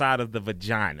outside of the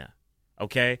vagina.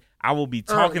 Okay? I will be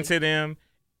talking to them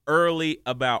early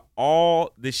about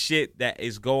all the shit that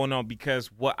is going on,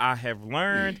 because what I have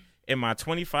learned in my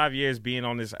 25 years being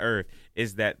on this earth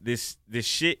is that this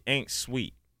shit ain't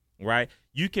sweet, right?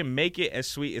 You can make it as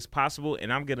sweet as possible,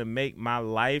 and I'm gonna make my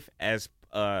life as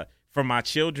for my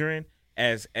children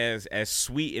as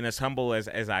sweet and as humble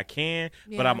as I can.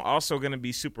 Yeah. But I'm also gonna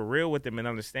be super real with them and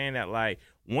understand that, like,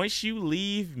 once you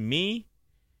leave me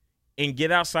and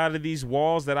get outside of these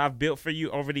walls that I've built for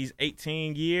you over these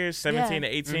 18 years, 17 to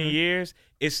 18 years,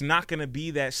 it's not gonna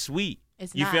be that sweet.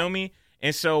 You feel me?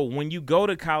 And so when you go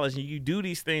to college and you do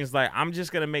these things, like, I'm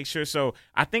just going to make sure. So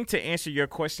I think to answer your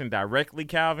question directly,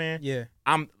 Calvin,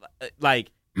 I'm like,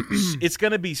 it's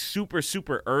going to be super,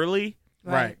 super early.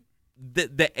 Right.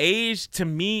 The age to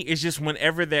me is just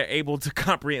whenever they're able to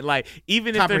comprehend. Like,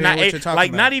 even if they're not,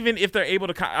 like, not even if they're able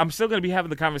to, I'm still going to be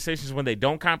having the conversations when they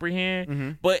don't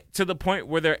comprehend, but to the point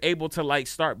where they're able to, like,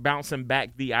 start bouncing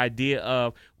back the idea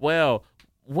of, well,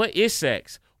 what is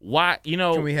sex? Why,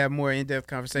 can we have more in-depth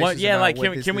conversations? Well, yeah, like,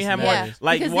 can we have more?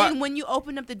 Like, because then when you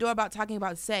open up the door about talking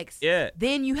about sex,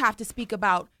 then you have to speak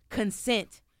about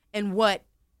consent and what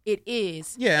it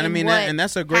is. Yeah, and I mean, and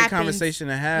that's a great conversation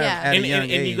to have at a young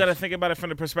age. And you got to think about it from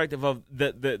the perspective of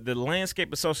the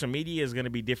landscape of social media is going to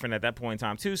be different at that point in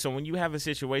time too. So when you have a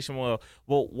situation, well,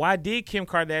 why did Kim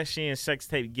Kardashian's sex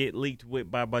tape get leaked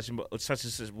by a bunch of such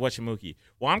and such Whatchamookie?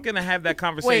 Well, I'm going to have that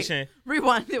conversation. Wait,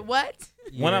 rewind it. What?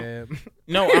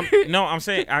 I'm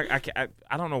saying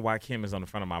I don't know why Kim is on the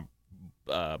front of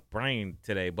my brain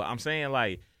today, but I'm saying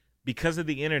like because of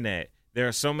the internet. There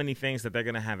are so many things that they're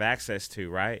going to have access to,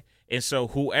 right? And so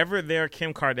whoever their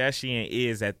Kim Kardashian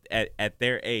is at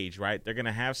their age, right, they're going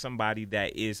to have somebody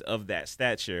that is of that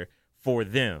stature for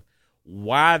them.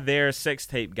 Why their sex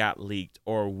tape got leaked,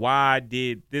 or why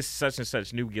did this such and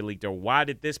such new get leaked, or why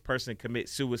did this person commit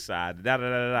suicide,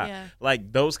 Yeah.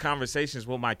 Like those conversations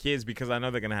with my kids, because I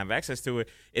know they're going to have access to it,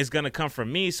 is going to come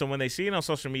from me. So when they see it on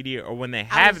social media or when they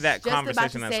have that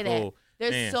conversation at school.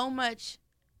 There's so much,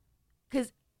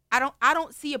 because I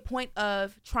don't see a point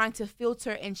of trying to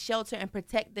filter and shelter and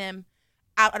protect them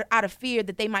out of fear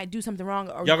that they might do something wrong.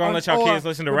 Or y'all gonna let y'all kids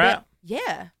listen to rap?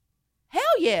 Yeah, hell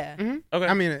yeah. Mm-hmm. Okay.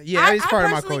 I mean, yeah, it's part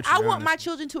of my culture. I want my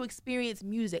children to experience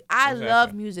music. I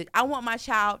love music. I want my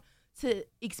child to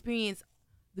experience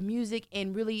the music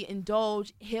and really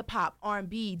indulge hip hop,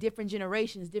 R&B, different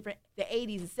generations, the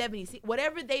 80s and 70s,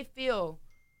 whatever they feel.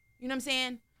 You know what I'm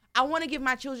saying? I want to give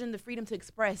my children the freedom to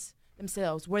express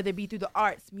themselves, whether it be through the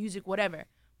arts, music, whatever.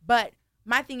 But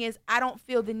my thing is, I don't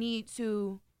feel the need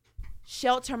to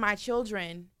shelter my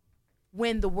children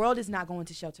when the world is not going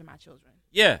to shelter my children.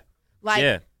 Yeah. Like,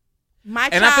 yeah. My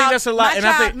and child, I think that's a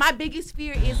lot. My biggest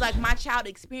fear is like my child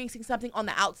experiencing something on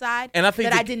the outside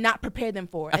that I did not prepare them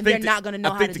for, and they're not going to know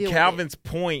how to deal with it. I think Calvin's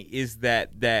point is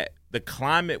that the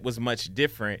climate was much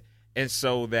different, and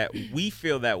so that we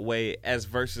feel that way as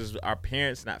versus our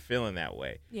parents not feeling that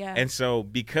way. Yeah. And so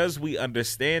because we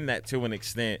understand that to an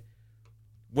extent,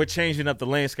 we're changing up the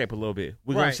landscape a little bit.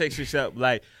 We're going to shake shit up.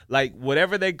 Like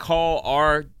whatever they call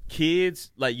our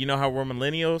kids, like, you know how we're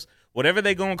millennials, whatever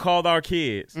they going to call our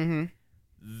kids,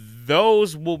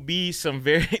 those will be some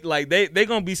very, like, they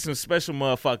going to be some special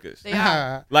motherfuckers. They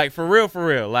are. Like, for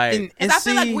real. Like, and I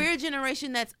feel like we're a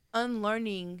generation that's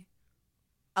unlearning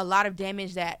a lot of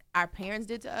damage that our parents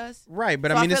did to us. Right,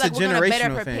 but so I mean, it's like a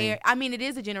generational thing. I mean, it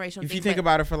is a generational thing. If you think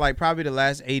about it, for like probably the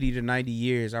last 80 to 90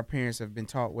 years, our parents have been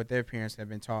taught what their parents have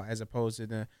been taught, as opposed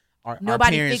to our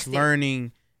parents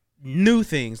learning new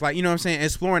things. Like, you know what I'm saying?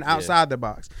 Exploring outside the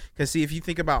box. Because, see, if you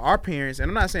think about our parents, and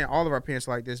I'm not saying all of our parents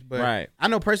are like this, but I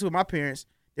know personally with my parents,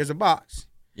 there's a box.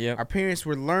 Yeah. Our parents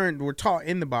were taught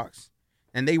in the box,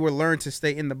 and they were learned to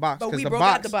stay in the box. But we broke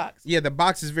out the box. Yeah, the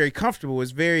box is very comfortable.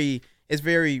 It's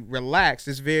very relaxed.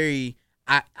 It's very,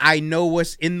 I know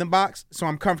what's in the box, so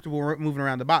I'm comfortable moving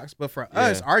around the box. But for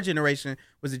us, our generation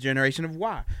was a generation of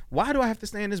why. Why do I have to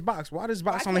stay in this box? Why does this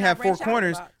box only have 4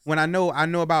 corners when I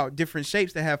know about different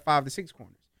shapes that have 5 to 6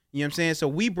 corners? You know what I'm saying? So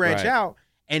we branch out,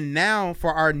 and now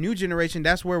for our new generation,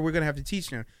 that's where we're going to have to teach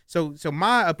them. So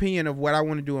my opinion of what I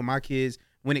want to do with my kids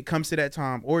when it comes to that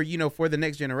time, or, you know, for the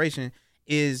next generation,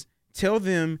 is tell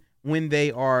them when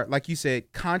they are, like you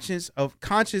said, conscious of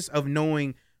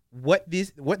knowing what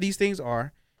these things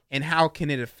are and how can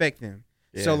it affect them.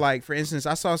 Yeah. So, like, for instance,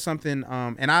 I saw something,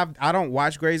 and I don't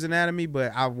watch Grey's Anatomy,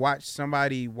 but I've watched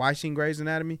somebody watching Grey's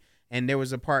Anatomy, and there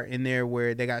was a part in there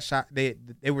where they got shot. They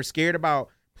were scared about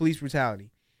police brutality,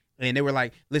 and they were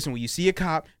like, "Listen, when you see a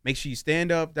cop, make sure you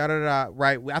stand up."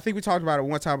 Right? I think we talked about it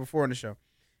one time before on the show.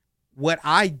 What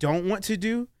I don't want to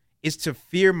do is to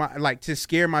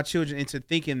scare my children into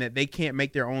thinking that they can't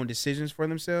make their own decisions for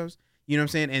themselves. You know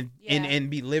what I'm saying? And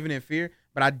be living in fear.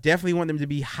 But I definitely want them to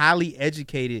be highly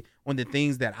educated on the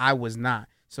things that I was not.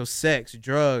 So sex,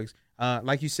 drugs,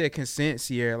 like you said, consent,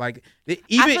 Siara. Like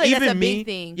even me, big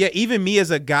thing. Yeah, even me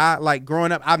as a guy, like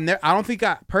growing up, I don't think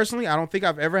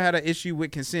I've ever had an issue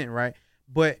with consent, right?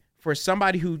 But for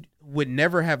somebody who would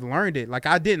never have learned it, like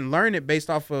I didn't learn it based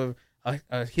off of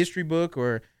a history book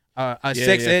or a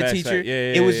sex ed teacher.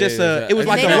 It was just it was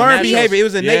like a learned behavior. It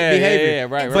was innate behavior. Yeah,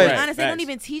 right. But to be honest, they don't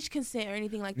even teach consent or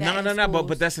anything like that. No.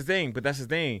 But that's the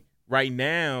thing. Right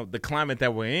now, the climate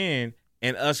that we're in,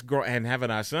 and us and having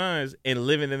our sons and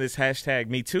living in this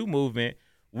 #MeToo movement,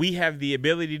 we have the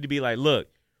ability to be like, look,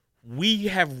 we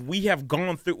have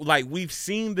gone through, like, we've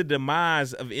seen the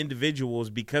demise of individuals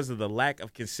because of the lack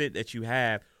of consent that you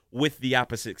have with the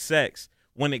opposite sex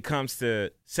when it comes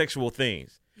to sexual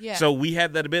things. Yeah. So we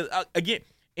have that ability again,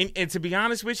 and to be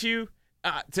honest with you,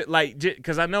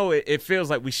 because I know it feels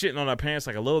like we shitting on our parents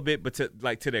like a little bit, but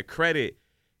to their credit,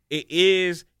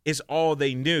 it's all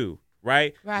they knew.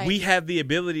 right? Right. We have the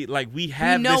ability, like we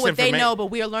have we know this what they information. know, but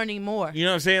we are learning more. You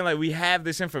know what I'm saying? Like we have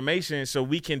this information so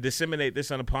we can disseminate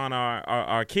this upon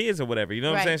our kids or whatever. You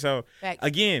know what I'm saying? So Facts.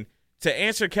 again, to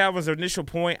answer Calvin's initial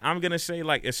point, I'm going to say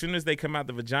like as soon as they come out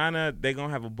the vagina, they're going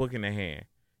to have a book in their hand.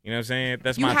 You know what I'm saying?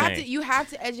 That's my thing. You have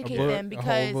to educate them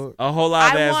because a whole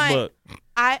lot of ass book.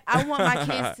 I want my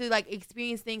kids to like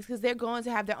experience things because they're going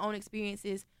to have their own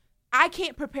experiences. I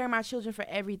can't prepare my children for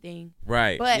everything.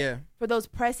 Right. But for those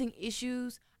pressing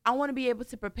issues, I want to be able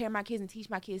to prepare my kids and teach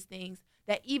my kids things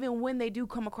that even when they do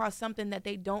come across something that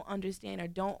they don't understand or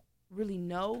don't really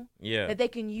know, that they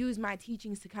can use my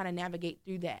teachings to kind of navigate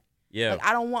through that. Yeah. Like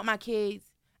I don't want my kids,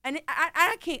 and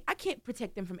I can't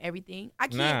protect them from everything.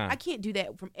 I can't do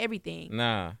that from everything.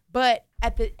 Nah. But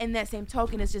in that same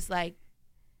token, it's just like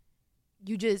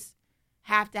you just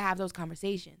have to have those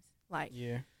conversations. Like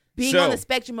being on the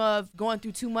spectrum of going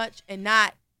through too much and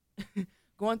not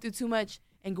going through too much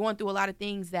and going through a lot of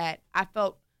things that I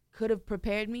felt could have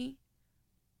prepared me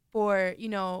for,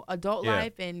 adult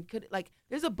life and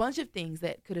there's a bunch of things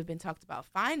that could have been talked about.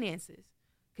 Finances,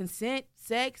 consent,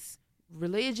 sex,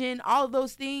 religion, all of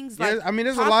those things. Yeah, I mean,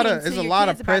 there's a lot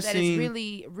of pressing. That is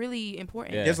really, really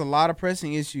important. Yeah. There's a lot of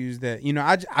pressing issues that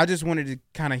I just wanted to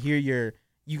kind of hear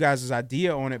you guys'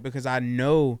 idea on it because I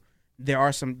know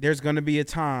there's going to be a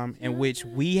time in which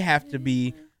we have to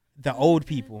be the old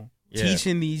people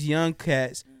teaching these young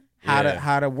cats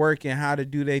how to work and how to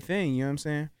do their thing. You know what I'm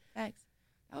saying? Thanks.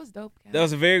 That was dope. Cal. That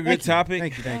was a very good topic.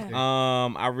 Thank you.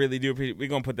 I really do appreciate it. We're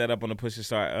going to put that up on the Push to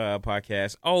Start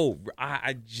podcast. Oh,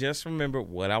 I just remembered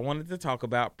what I wanted to talk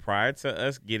about prior to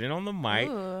us getting on the mic,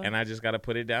 and I just got to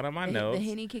put it down on my notes. The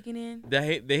Henny kicking in? The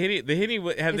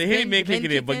Henny been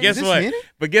kicking in, but guess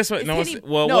what? No,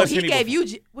 he Henny gave you,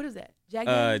 what is that? Jack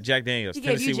Daniels? Jack Daniels, he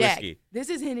Tennessee gave you Jack. whiskey. This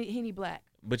is Henny Black.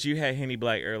 But you had Henny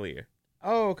Black earlier.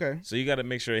 Oh, okay. So you got to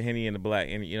make sure Henny and the Black,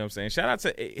 and you know what I'm saying? Shout out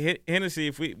to Hennessy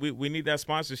if we need that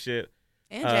sponsorship.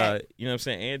 And Jack. You know what I'm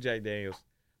saying? And Jack Daniels.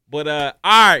 But, all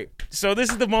right. So this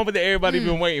is the moment that everybody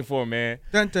been waiting for, man.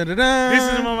 Dun, dun, dun, dun.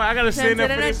 This is the moment. I got to stand up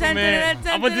for this one, man.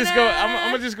 I'm going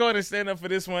to just go ahead and stand up for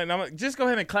this one. I'm going to just go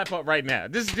ahead and clap up right now.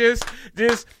 Just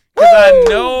because I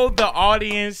know the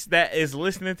audience that is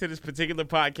listening to this particular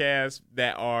podcast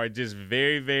that are just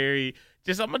very, very,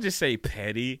 I'm going to just say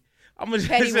petty. I'm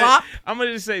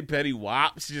gonna just say petty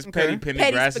wops, just petty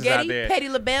grasses out there. Petty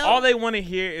LaBelle. All they want to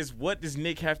hear is what does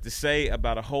Nick have to say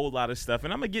about a whole lot of stuff,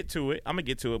 and I'm gonna get to it.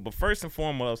 But first and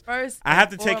foremost, I have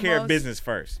to take care of business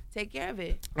first. Take care of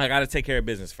it. I got to take care of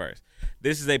business first.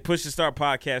 This is a Push to Start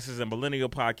podcast. This is a millennial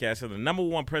podcast, and the number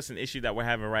one pressing issue that we're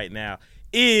having right now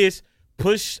is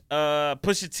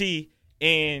Pusha T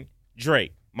and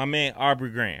Drake, my man Aubrey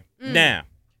Graham. Now,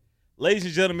 ladies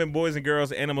and gentlemen, boys and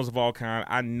girls, animals of all kind,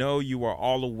 I know you are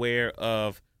all aware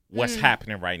of what's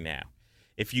happening right now.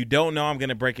 If you don't know, I'm going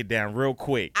to break it down real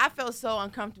quick. I felt so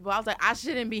uncomfortable. I was like, I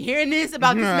shouldn't be hearing this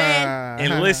about this man.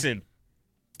 And listen,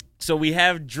 so we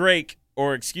have Drake,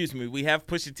 we have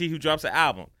Pusha T who drops an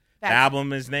album. The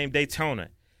album is named Daytona.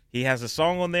 He has a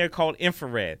song on there called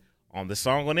Infrared. On the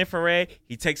song on Infrared,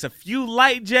 he takes a few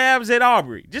light jabs at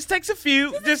Aubrey. Just takes a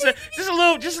few, just a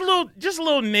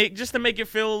little nick, just to make it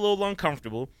feel a little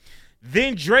uncomfortable.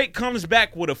 Then Drake comes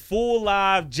back with a full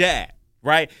live jab.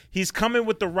 Right, he's coming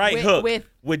with the hook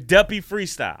with Duppy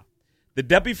Freestyle. The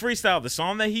Duppy Freestyle, the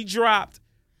song that he dropped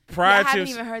prior to. I haven't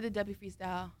even heard the Duppy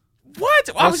Freestyle. What?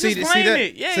 I was just playing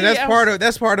it. Yeah, so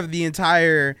that's part of the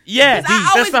entire. Yeah,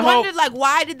 I always wondered, like,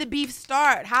 why did the beef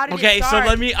start? How did it start?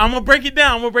 So I'm gonna break it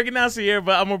down. Sierra,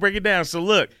 but I'm gonna break it down. So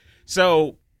look,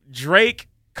 Drake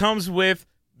comes with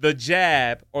the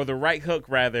jab or the right hook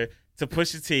rather to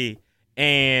Pusha T,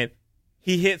 and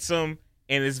he hits him,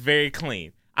 and it's very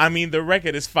clean. I mean, the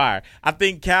record is fire. I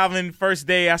think Calvin, first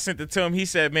day I sent it to him, he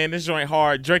said, man, this joint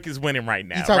hard. Drake is winning right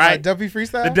now. You talking about Duppy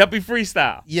Freestyle? The Duppy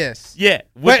Freestyle. Yes. Yeah.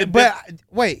 Wait,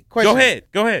 question.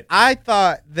 Go ahead. I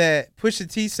thought that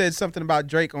Pusha T said something about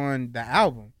Drake on the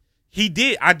album. He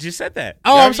did. I just said that.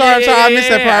 Oh, I'm sorry. I missed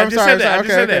that part. I'm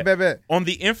sorry. Okay, bet. On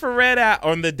the Infrared,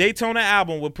 on the Daytona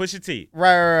album with Pusha T.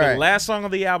 Right. The last song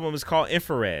of the album is called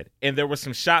Infrared, and there were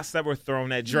some shots that were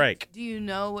thrown at Drake. Do you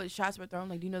know what shots were thrown?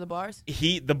 Like, do you know the bars?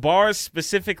 The bars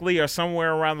specifically are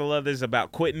somewhere around the leathers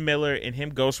about Quentin Miller and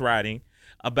him ghostwriting,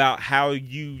 about how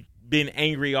you've been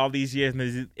angry all these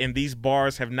years, and these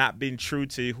bars have not been true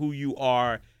to who you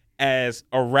are as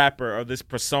a rapper or this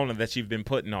persona that you've been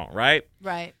putting on, right?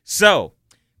 Right. So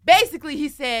basically, he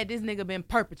said this nigga been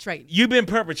perpetrating. You've been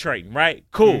perpetrating, right?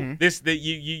 Cool. Mm-hmm.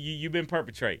 You've been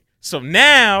perpetrating. So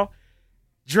now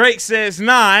Drake says,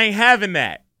 nah, I ain't having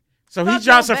that. So he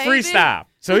drops a freestyle.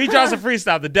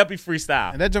 The Duppy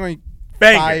Freestyle. And that joint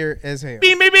Banger. Fire as hell.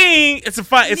 Bing, bing, bing. It's a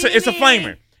Bing,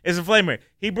 flamer. It's a flamer.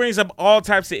 He brings up all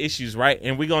types of issues, right?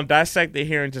 And we're going to dissect it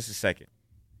here in just a second.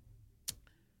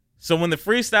 So when the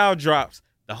freestyle drops,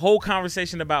 the whole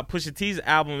conversation about Pusha T's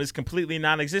album is completely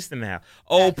non-existent now.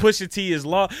 Oh, Pusha T is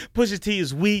lost. Pusha T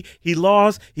is weak. He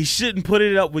lost. He shouldn't put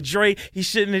it up with Drake. He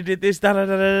shouldn't have did this. Da da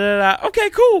da da da. Okay,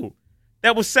 cool.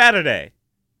 That was Saturday.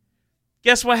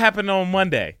 Guess what happened on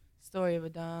Monday? Story of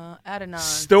Adidon.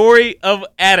 Story of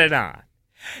Adidon.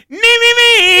 Bang,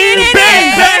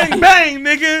 bang, bang,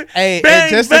 nigga. Hey, bang, and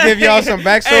just bang. to give y'all some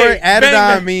backstory, Hey, bang,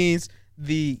 Adidon bang. means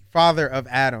the father of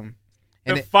Adam.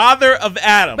 And The father of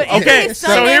Adam. But isn't Okay, his so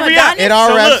son here named we are. Adonis? It all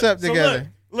So wraps look, up so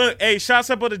together. Look, hey, shots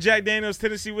up on the Jack Daniels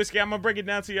Tennessee whiskey. I'm gonna break it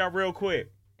down to y'all real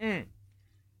quick.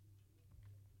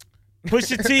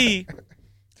 Pusha T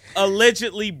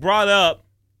allegedly brought up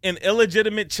an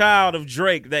illegitimate child of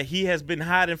Drake that he has been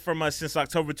hiding from us since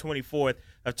October 24th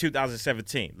of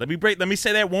 2017. Let me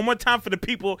say that one more time for the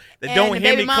people that don't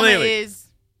hear me clearly.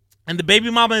 And the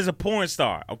baby mama is a porn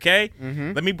star, okay?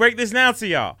 Mm-hmm. Let me break this down to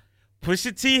y'all.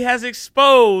 Pusha T has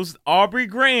exposed Aubrey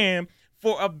Graham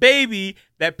for a baby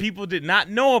that people did not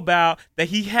know about that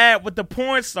he had with the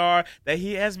porn star that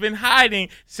he has been hiding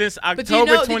since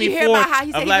October 24th did you hear about how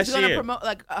he said of he was last going to year. promote,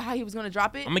 like how he was going to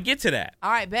drop it? I'm going to get to that.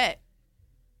 All right, bet.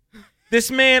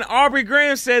 This man, Aubrey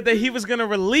Graham, said that he was going to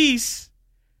release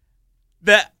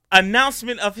the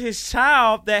announcement of his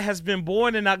child that has been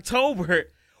born in October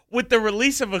with the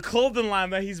release of a clothing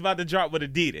line that he's about to drop with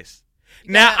Adidas.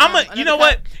 Now, you know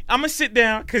what? I'm going to sit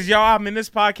down because, y'all, I'm in this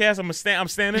podcast. I'm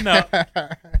standing up.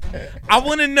 I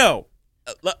want to know.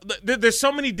 There's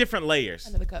so many different layers.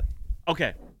 Another cup.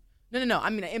 Okay. No. I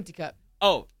mean an empty cup.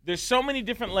 Oh, there's so many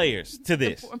different layers to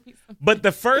this. But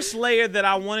the first layer that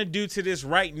I want to do to this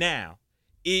right now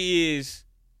is,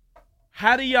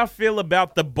 how do y'all feel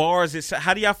about the bars?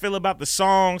 How do y'all feel about the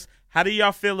songs? How do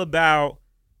y'all feel about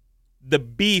the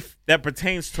beef that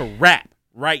pertains to rap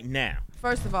right now?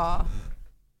 First of all,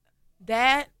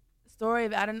 that story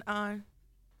of Adidon,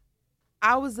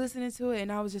 I was listening to it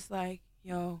and I was just like,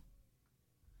 yo,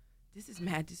 this is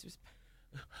mad disrespect.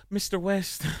 Mr.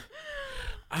 West,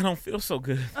 I don't feel so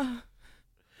good.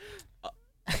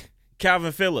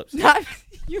 Calvin Phillips.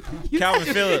 you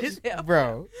Calvin Phillips.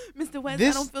 Bro, Mr. West,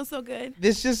 this- I don't feel so good.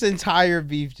 this just entire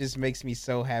beef just makes me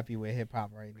so happy with hip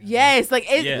hop right now. Yes, like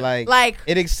it, Yeah. Like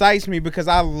it excites me because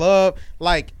I love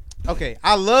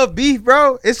I love beef,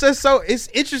 bro. It's just it's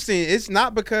interesting. It's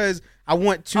not because I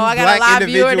want two I got black a live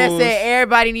individuals. viewer that said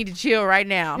everybody need to chill right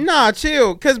now. Nah,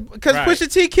 chill, cause Right.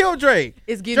 Pusha T killed Drake.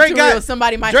 It's getting Drake too real.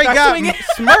 Somebody might start swinging.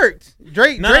 smirked.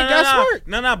 Drake got smirked.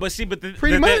 No, but the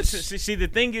Pretty much. the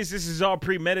thing is, this is all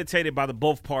premeditated by the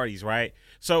both parties, right?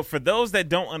 So for those that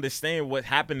don't understand what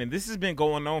happened, and this has been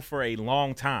going on for a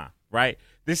long time, right?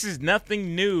 This is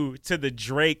nothing new to the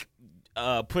Drake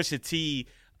Pusha T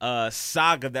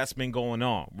saga that's been going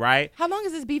on, right? How long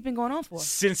has this beef been going on for?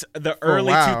 Since the a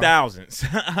early while.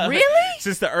 2000s. Really?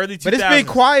 Since the early 2000s. But it's been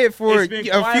quiet for It's been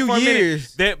a quiet few for a minute.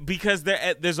 years. Because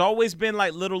there's always been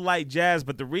like little light jazz,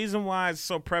 but the reason why it's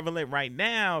so prevalent right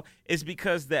now is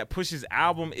because that Push's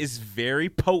album is very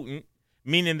potent,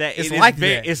 meaning that It's it is like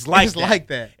very, that. It's like It's like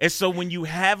that. And so when you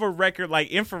have a record like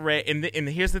Infrared, and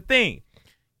here's the thing,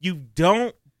 you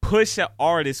don't push an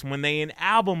artist when they in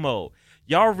album mode.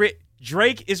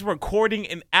 Drake is recording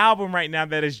an album right now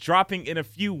that is dropping in a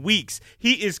few weeks.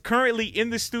 He is currently in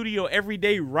the studio every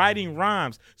day writing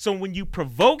rhymes. So when you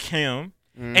provoke him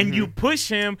and you push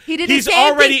him, he's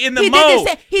already in the mode.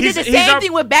 He did the same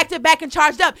thing with Back to Back and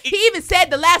Charged Up. He even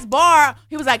said the last bar,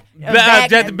 he was like, back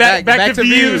to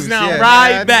views now, yeah,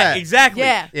 right back. that. Exactly.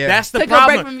 Yeah. That's the took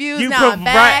problem. a break from views now,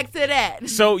 back to that.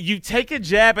 So you take a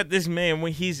jab at this man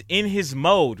when he's in his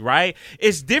mode, right?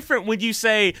 It's different when you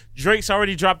say Drake's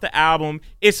already dropped the album.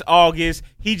 It's August.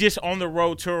 He just on the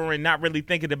road touring, not really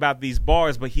thinking about these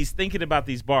bars, but he's thinking about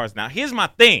these bars. Now, here's my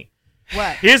thing.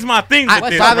 What? Here's my thing with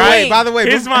this, By right? the way,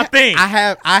 here's my thing. I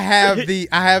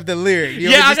have the lyric. You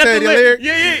yeah, I want me to got tell the you lyric.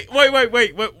 Yeah.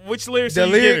 Wait. Which lyrics are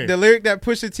you giving? The lyric that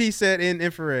Pusha T said in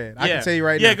Infrared. I can tell you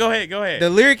right now. Yeah, go ahead. The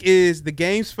lyric is, the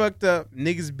game's fucked up.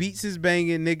 Niggas beats is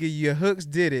banging. Nigga, your hooks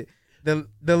did it. The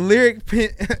lyric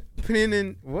pin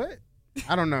in what?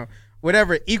 I don't know.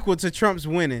 Whatever, equal to Trump's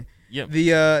winning. Yep.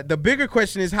 The bigger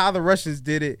question is how the Russians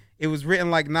did it. It was written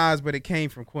like Nas, but it came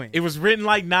from Quentin. It was written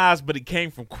like Nas, but it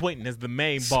came from Quentin as the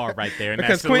main bar right there. And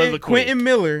because that's Quentin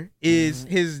Miller is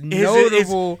his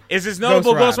notable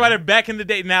ghostwriter ghostwriter. back in the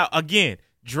day. Now, again,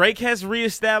 Drake has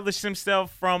reestablished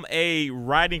himself from a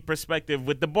writing perspective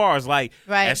with the bars. Like,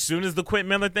 as soon as the Quentin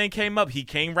Miller thing came up, he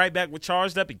came right back with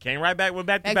Charged Up. He came right back with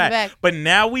Back to Back. But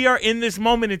now we are in this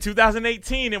moment in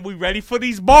 2018, and we ready for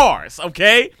these bars,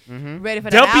 okay? Mm-hmm. Ready for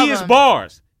the album. Duppy is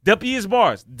bars. Duppy is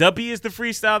bars. Duppy is the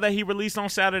freestyle that he released on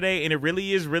Saturday, and it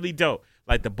really is really dope.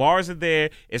 Like, the bars are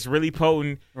there. It's really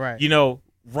potent. Right. You know,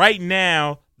 right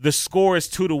now, the score is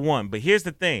 2-1. But here's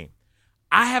the thing.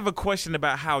 I have a question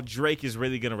about how Drake is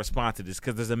really going to respond to this,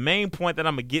 because there's a main point that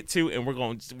I'm going to get to, and we're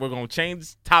going to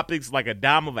change topics like a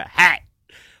dime of a hat.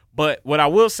 But what I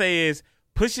will say is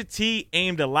Pusha T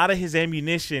aimed a lot of his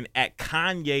ammunition at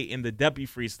Kanye in the Duppy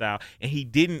freestyle, and he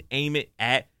didn't aim it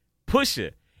at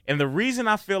Pusha. And the reason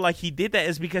I feel like he did that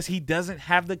is because he doesn't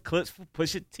have the clips for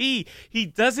Pusha T. He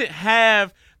doesn't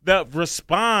have the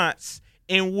response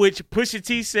in which Pusha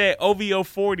T said OVO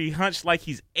 40 hunched like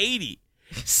he's 80.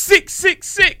 Sick.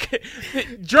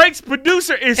 Drake's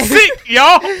producer is sick,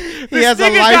 y'all. He has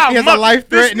a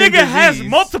life-threatening This nigga disease. has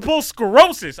multiple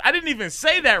sclerosis. I didn't even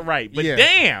say that right, but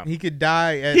damn. He could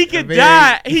die. He could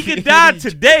die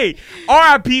today.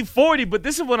 R.I.P. 40, but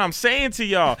this is what I'm saying to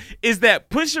y'all, is that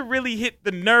Pusha really hit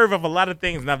the nerve of a lot of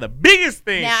things. Now, the biggest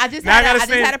thing. Now, I just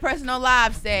had a person on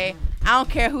live say, I don't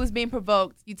care who's being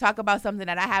provoked. You talk about something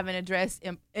that I haven't addressed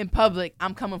in public,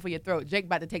 I'm coming for your throat. Drake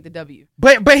about to take the W.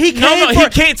 But he came he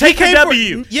can't take the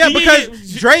W.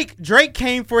 Because Drake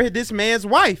came for this man's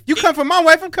wife. You come for my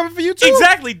wife, I'm coming for you too.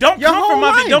 Exactly. Don't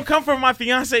come for my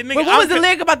fiance, nigga. But what was the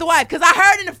lyric about the wife? Because I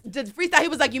heard in the freestyle he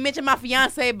was like, you mentioned my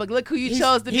fiance, but look who you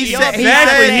chose to be your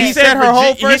fiance. He said her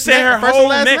whole first and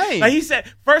last name. Like, he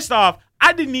said, first off,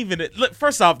 I didn't even look.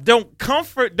 First off, don't come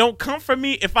for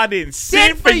me if I didn't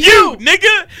sin for you,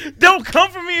 nigga. Don't come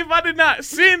for me if I did not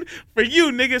sin for you,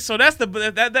 nigga. So that's the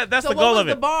goal of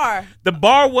it. The bar? The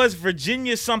bar was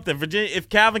Virginia something. Virginia. If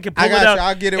Calvin can pull it up,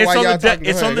 I'll get it while y'all talking.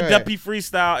 It's on the Duppy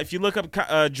freestyle. If you look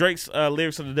up Drake's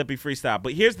lyrics on the Duppy freestyle.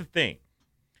 But here's the thing: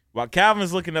 while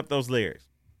Calvin's looking up those lyrics,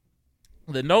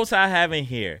 the notes I have in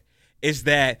here is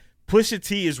that Pusha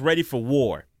T is ready for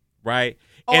war, right?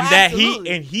 And that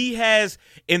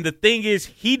the thing is,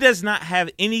 he does not have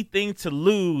anything to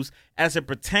lose as it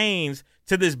pertains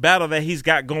to this battle that he's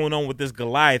got going on with this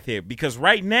Goliath here. Because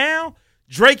right now,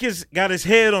 Drake has got his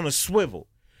head on a swivel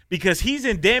because he's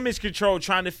in damage control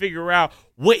trying to figure out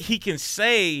what he can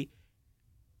say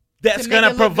that's going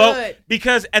to provoke.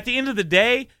 Because at the end of the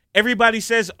day, everybody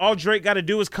says all Drake got to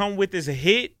do is come with is a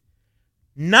hit.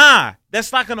 Nah,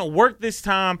 that's not gonna work this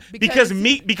time because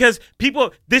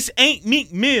people. This ain't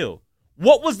Meek Mill.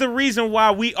 What was the reason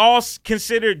why we all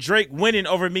considered Drake winning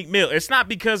over Meek Mill? It's not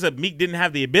because of Meek didn't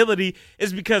have the ability.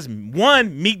 It's because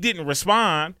one, Meek didn't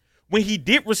respond. When he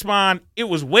did respond, it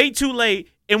was way too late,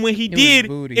 and when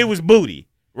it was booty.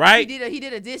 Right? He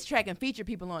did a diss track and featured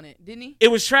people on it, didn't he? It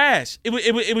was trash.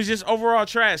 It was just overall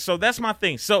trash. So that's my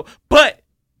thing. So, but.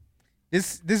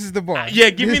 This is the bar. Yeah,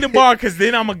 give me the bar because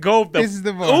then I'm going to go. This is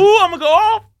the bar. Ooh, I'm going to go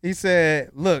off. He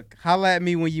said, look, holla at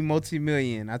me when you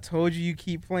multi-million. I told you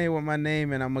keep playing with my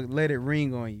name and I'm going to let it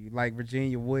ring on you like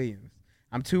Virginia Williams.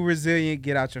 I'm too resilient.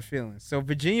 Get out your feelings. So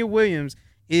Virginia Williams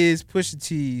is Pusha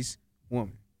T's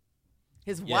woman.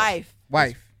 His wife.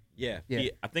 Yeah.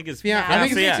 I think it's fiance. I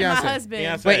think it's my husband.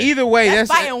 Fiance. But either way,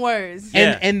 that's fighting words.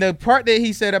 And the part that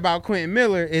he said about Quentin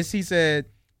Miller is he said,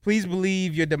 please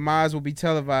believe your demise will be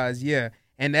televised. Yeah.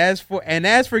 And as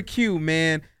for Q,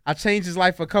 man, I changed his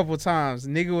life a couple times.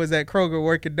 Nigga was at Kroger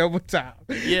working double time.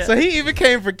 Yeah. So he even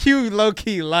came for Q low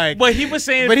key, like. But he was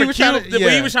saying, but he was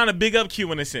trying to big up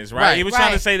Q in a sense, right? He was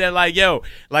trying to say that, like, yo,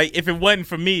 like if it wasn't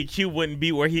for me, Q wouldn't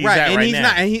be where he's at right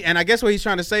now. And I guess what he's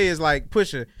trying to say is like,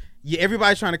 Pusha,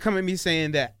 everybody's trying to come at me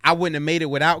saying that I wouldn't have made it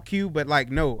without Q, but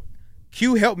like, no,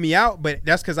 Q helped me out, but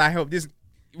that's because I helped this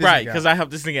right? Because I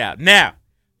helped this thing out. Now.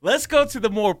 Let's go to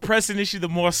the more pressing issue, the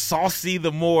more saucy,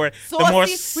 the more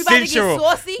sensual.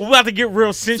 We're about to get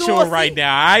real sensual right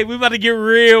now, all right? We about to get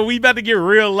real. We about to get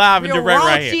real live and direct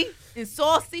right here. And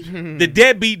saucy. The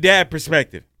deadbeat dad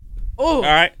perspective. Oh, all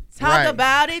right. Talk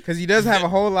about it. Because he does have a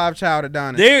whole live child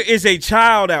Adonis. There is a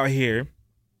child out here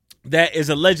that is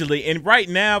allegedly, and right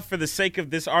now, for the sake of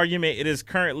this argument, it is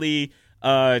currently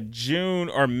June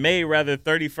or May, rather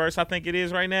 31st, I think it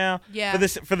is right now. Yeah.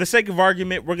 For the sake of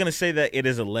argument, we're gonna say that it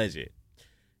is alleged,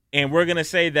 and we're gonna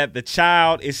say that the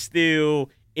child is still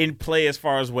in play as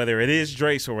far as whether it is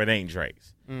Drake's or it ain't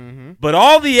Drake's. Mm-hmm. But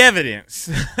all the evidence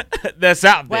that's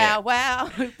out there,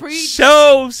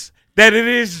 shows that it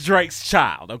is Drake's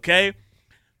child. Okay,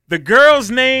 the girl's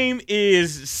name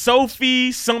is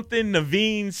Sophie something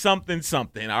Naveen something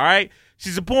something. All right,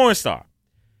 she's a porn star.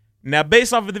 Now,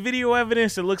 based off of the video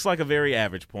evidence, it looks like a very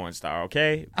average porn star,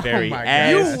 okay? Very my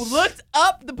average. You looked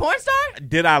up the porn star?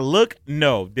 Did I look?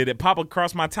 No. Did it pop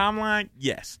across my timeline?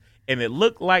 Yes. And it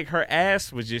looked like her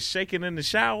ass was just shaking in the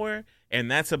shower, and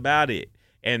that's about it.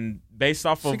 And based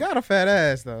off of... She got a fat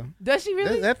ass, though. Does she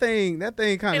really? That thing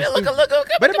kind of... Look.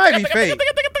 But it might be fake.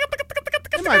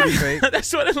 It might be fake.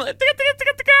 That's what it's like.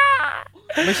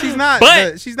 But she's not.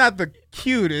 But- She's not the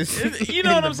cutest. You know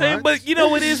in what the I'm saying? bunch. But you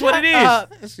know it is what it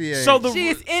Shut is. up. She ain't. So the She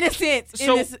is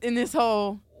innocent in this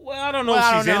whole. well, I don't know Well,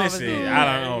 I if she's don't know if innocent. it's- I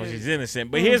don't know if she's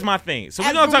innocent. But here's my thing. So we're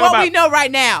As gonna for talk what about we know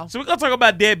right now. So we're gonna talk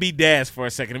about deadbeat dads for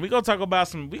a second. And we're gonna talk about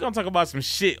some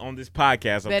shit on this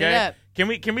podcast, Bet it okay? up. Can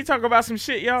we talk about some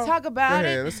shit, y'all? Talk Go about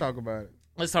ahead, it. let's talk about it.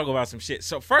 Let's talk about some shit.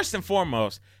 So first and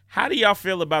foremost, how do y'all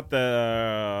feel about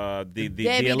the Deadbeat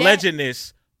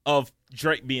allegedness of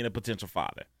Drake being a potential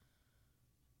father?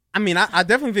 I mean, I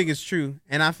definitely think it's true,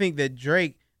 and I think that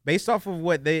Drake, based off of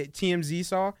what TMZ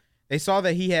saw, they saw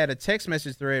that he had a text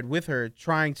message thread with her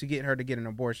trying to get her to get an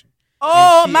abortion.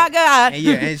 Oh she- my God.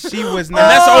 And she was not. And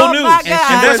that's Oh, old news. my And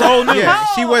God. that's old news. Yeah,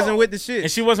 she wasn't with the shit.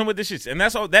 And she wasn't with the shits. And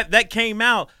that's all that came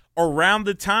out around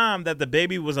the time that the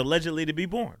baby was allegedly to be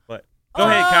born. But go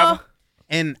ahead, Calvin.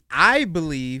 And I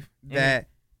believe that,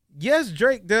 yes,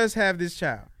 Drake does have this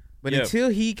child, but Yeah. until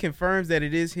he confirms that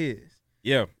it is his,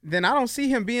 Yeah. then I don't see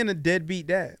him being a deadbeat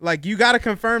dad. Like, you got to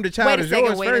confirm the child Wait a is second.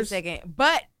 yours Wait first. a second.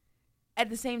 But at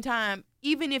the same time,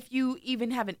 even if you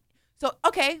even haven't, so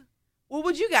okay, what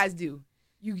would you guys do?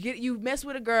 You mess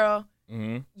with a girl.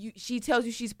 Mm-hmm. She tells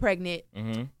you she's pregnant,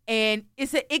 Mm-hmm. and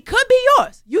it could be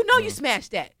yours. You know you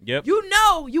smashed that. Yep. You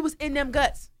know you was in them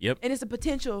guts. Yep. And it's a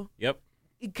potential. Yep.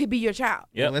 It could be your child.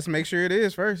 Yep. Well, let's make sure it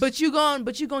is first. But you gonna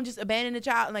just abandon the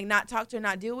child and like not talk to her,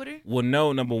 not deal with her? Well,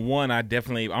 no, number one,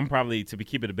 I'm probably, to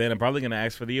keep it a bit, I'm probably going to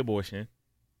ask for the abortion.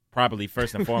 Probably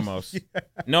first and foremost.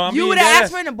 No, I'm You being would have dead asked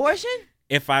ass. for an abortion?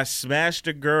 If I smashed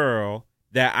a girl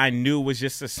that I knew was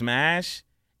just a smash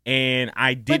and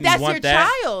I But didn't that's want your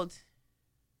that. child.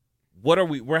 What are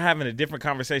we're having a different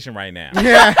conversation right now.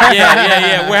 yeah.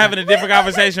 yeah. We're having a different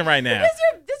conversation right now. This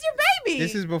your baby.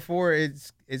 This is before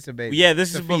it's a baby. Yeah, this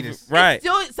It's is a fetus. right. It's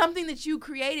still something that you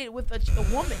created with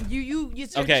a woman.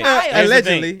 It's your Okay. child. Here's the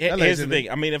Allegedly. thing. Here's the Allegedly.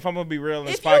 thing. I mean, if I'm gonna be real in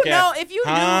this If podcast, you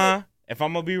knew, if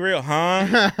I'm gonna be real, if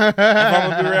I'm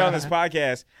gonna be real on this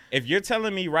podcast, if you're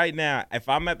telling me right now, if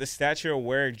I'm at the stature of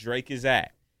where Drake is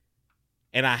at,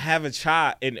 and I have a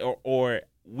child, or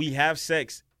we have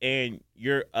sex, and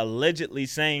you're allegedly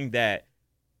saying that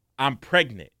I'm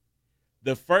pregnant,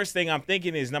 the first thing I'm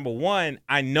thinking is, number one,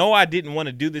 I know I didn't want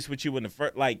to do this with you in the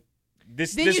first, like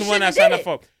this Then is you the one I shouldn't signed have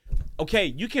up for. Okay,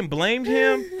 you can blame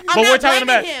him, I'm but not we're talking blaming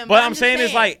about. him, But but I'm I'm saying just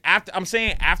is like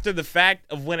after the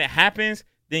fact of when it happens,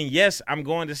 then yes, I'm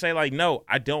going to say like, no,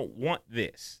 I don't want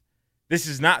this. This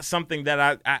is not something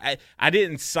that I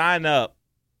didn't sign up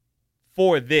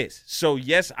for this. So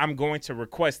yes, I'm going to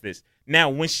request this. Now,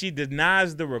 when she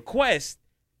denies the request,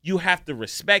 you have to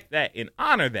respect that and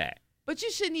honor that. but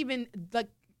you shouldn't even like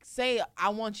say I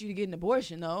want you to get an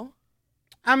abortion though.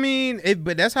 I mean,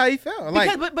 but that's how he felt.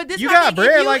 Like, Because, but this you my got thing. If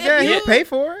bread you- like if that, you- he'll pay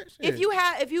for it. Shit.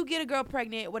 If you get a girl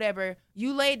pregnant, whatever,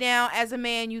 you lay down as a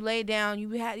man, you lay down, you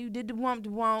did the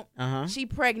womp, Uh-huh. she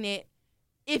pregnant.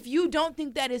 If you don't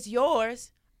think that is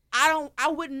yours, I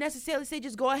wouldn't necessarily say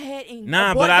just go ahead and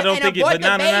Nah, abort but I the- don't and think it. abort But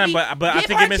the baby. but I Give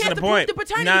think her you're a missing chance the to prove point. the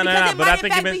paternity Nah, because it but I might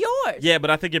think in you're fact be yours. Yeah, but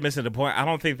I think you're missing the point. I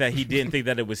don't think that he didn't think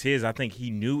that it was his. I think he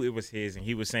knew it was his, and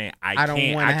he was saying, "I don't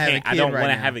can't. wanna I have a can't. I kid don't right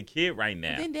want to now." have a kid right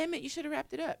now." Then damn it, you should have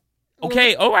wrapped it up.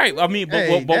 Okay, all right. I mean, but,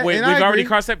 Hey, but we've and I already agree.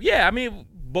 crossed that. Yeah, I mean,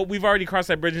 but we've already crossed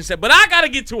that bridge and said. But I gotta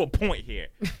get to a point here,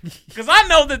 because I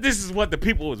know that this is what the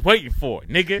people was waiting for,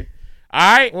 nigga. All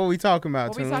right. What we talking about,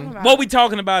 What we Tune? talking about? What we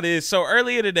talking about is, so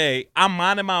earlier today, I'm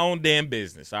minding my own damn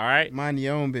business. All right. Mind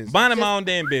your own business. Minding my own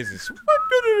damn business.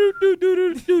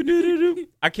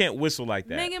 I can't whistle like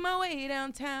that. Making my way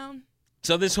downtown.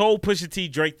 So this whole Pusha T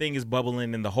Drake thing is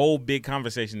bubbling, and the whole big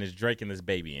conversation is Drake and this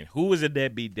baby, and who is a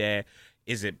deadbeat dad?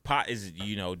 Is it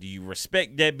do you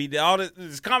respect deadbeat? All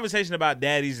this conversation about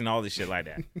daddies and all this shit like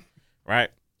that, right?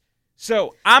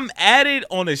 So I'm added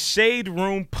on a Shade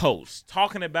Room post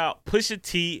talking about Pusha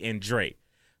T and Drake.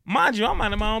 Mind you, I'm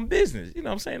minding my own business. You know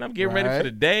what I'm saying? I'm getting ready for Right.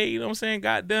 the day. You know what I'm saying?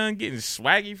 Got done getting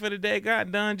swaggy for the day.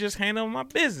 Got done just handling my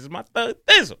business, my thug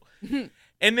thizzle.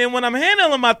 And then when I'm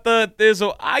handling my thug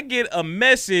thizzle, I get a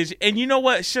message. And you know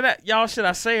what? Should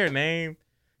I say her name?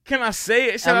 Can I say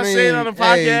it? Should I say it on the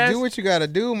podcast? Hey, do what you gotta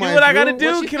do, Do what I gotta What do.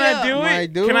 you Can I feel? do Might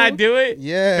it? do. Can I do it?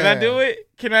 Yeah. Can I do it?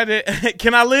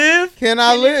 Can I live? Can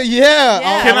I live? Yeah.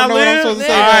 Yeah. Can I don't know live? what I'm supposed to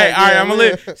say All right, back. all right, Yeah, I'm gonna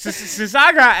live. Since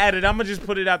I got added, I'm gonna just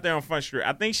put it out there on Front Street.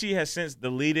 I think she has since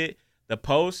deleted the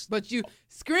post. But you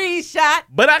screenshot.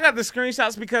 But I got the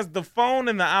screenshots because the phone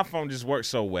and the iPhone just work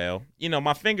so well. You know,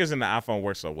 my fingers in the iPhone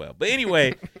work so well. But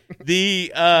anyway,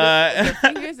 the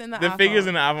fingers in the iPhone. Fingers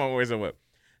in the iPhone work so well.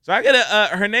 So I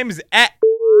got her name is at.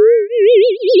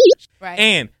 Right.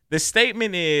 And the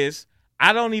statement is,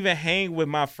 I don't even hang with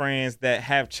my friends that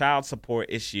have child support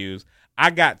issues. I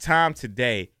got time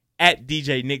today at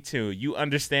DJ Nicktoon. You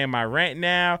understand my rant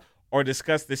now or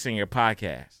discuss this in your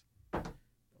podcast?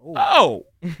 Oh.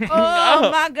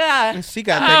 Oh, my God. She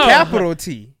got the capital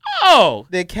T. Oh.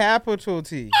 The capital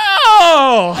T.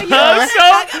 Oh.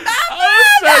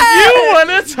 So you want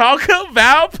to talk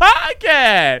about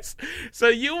podcasts. So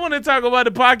you want to talk about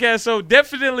the podcast. So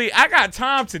definitely, I got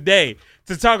time today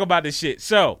to talk about this shit.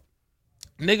 So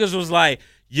niggas was like,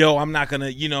 yo, I'm not going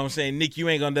to, you know what I'm saying, Nick, you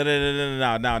ain't going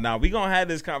to, no. We going to have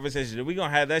this conversation. We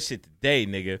going to have that shit today,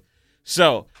 nigga.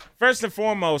 So, first and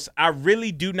foremost, I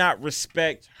really do not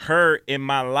respect her in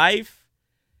my life.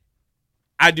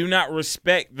 I do not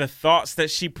respect the thoughts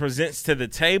that she presents to the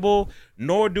table,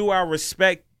 nor do I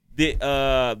respect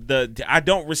I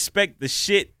don't respect the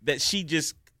shit that she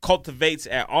just cultivates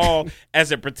at all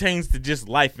as it pertains to just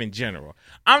life in general.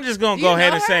 I'm just going to go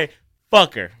ahead and say,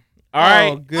 fuck her. All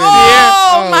right. Good.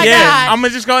 Oh, my God. I'm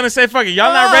going to just go ahead and say, fuck it.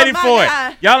 Y'all not ready for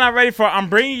it. Y'all not ready for it. I'm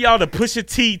bringing y'all to Pusha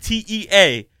T,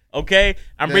 T-E-A. Okay?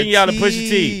 I'm bringing y'all to Pusha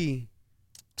T.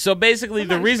 So basically,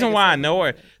 the reason why I know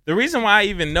her, the reason why I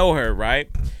even know her, right,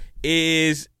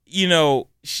 is, you know,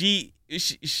 she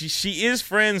is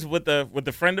friends with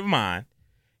a friend of mine,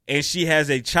 and she has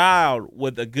a child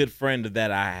with a good friend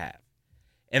that I have.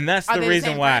 And that's the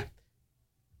reason why.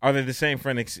 Are they the same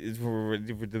friend? She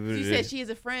said she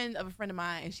is a friend of a friend of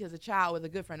mine, and she has a child with a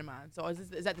good friend of mine. So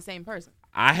is that the same person?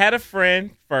 I had a friend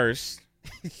first.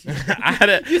 I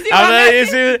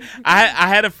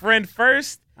had a friend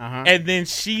first, and then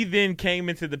she then came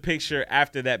into the picture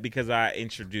after that because I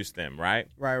introduced them, right?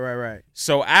 Right.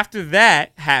 So after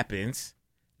that happens,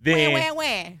 then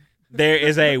when? There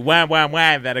is a wham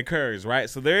that occurs, right?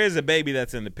 So there is a baby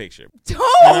that's in the picture. Don't.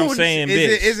 You know what I'm saying,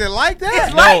 bitch? Is it like that?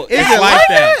 It's like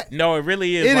that. No, it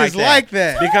really is. It like is that. like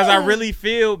that. Because I really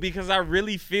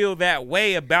feel that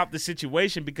way about the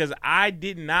situation because I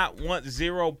did not want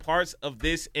zero parts of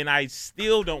this, and I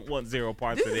still don't want zero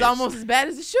parts of this. This is almost as bad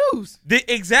as the shoes.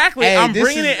 Exactly. Hey, I'm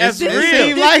bringing it as real.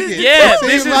 Seems like it. Yeah,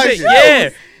 This this is like it. Yeah,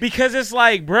 because it's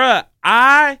like, bruh,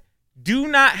 I do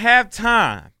not have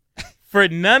time for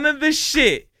none of the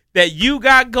shit that you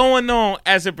got going on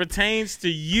as it pertains to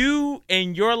you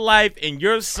and your life and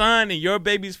your son and your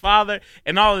baby's father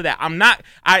and all of that.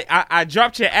 I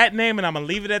dropped your @name and I'm going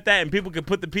to leave it at that, and people can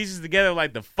put the pieces together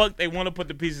like the fuck they want to put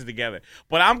the pieces together.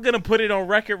 But I'm going to put it on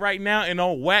record right now and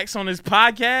on wax on this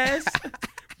podcast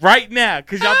right now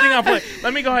because y'all think I'm playing.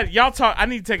 Let me go ahead. Y'all talk. I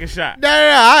need to take a shot. No,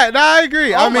 I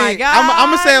agree. Oh my God. I'm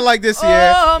going to say it like this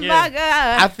here. Oh, my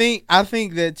God. I think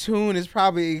that Toon is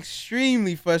probably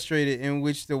extremely frustrated in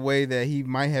which the way that he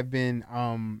might have been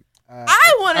I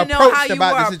want to know how you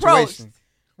were approached.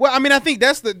 Well, I mean, I think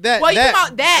that's you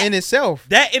about that in itself.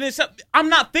 That in itself. I'm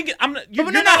not thinking.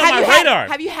 You're not on my radar.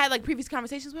 Have you had like previous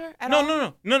conversations with her at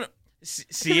all? No.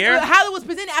 Siara, how it was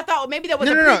presented, I thought maybe there was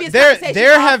a previous conversation.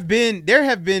 There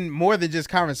have been more than just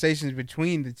conversations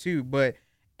between the two, but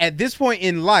at this point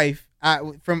in life,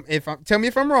 tell me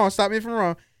if I'm wrong, stop me if I'm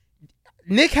wrong.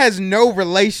 Nick has no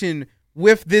relation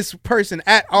with this person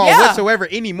at all whatsoever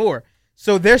anymore.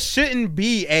 So there shouldn't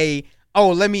be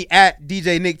let me at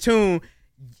DJ Nicktoon.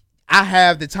 I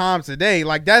have the time today.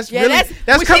 Like that's coming for this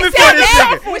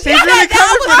nigga. He's really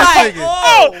coming for this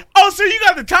nigga. Oh, so you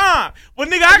got the time? Well,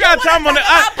 nigga, I got time on the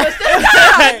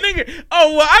nigga.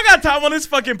 Oh, well, I got time on this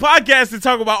fucking podcast to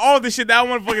talk about all the shit that I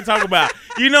want to fucking talk about.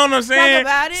 You know what I'm saying?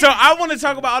 Talk about it. So I want to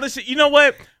talk about all this shit. You know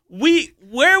what?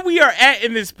 Where we are at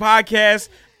in this podcast,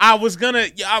 I was gonna.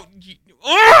 It's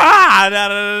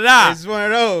one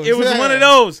of those. It was one of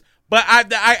those. But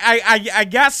I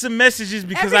got some messages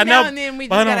because Every I know. Now and then we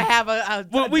just gotta have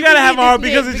we gotta have our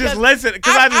because it's just listen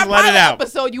because I just let it out.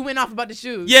 Episode you went off about the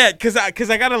shoes. Yeah, because I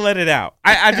gotta let it out.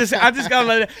 I just gotta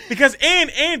let it out. Because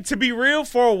and to be real,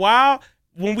 for a while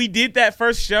when we did that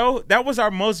first show, that was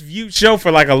our most viewed show for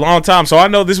like a long time. So I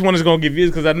know this one is gonna get views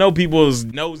because I know people's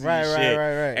nosy shit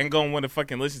and gonna want to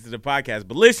fucking listen to the podcast.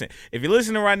 But listen, if you're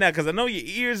listening right now, because I know your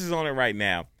ears is on it right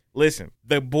now. Listen,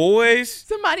 the boys.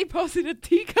 Somebody posted a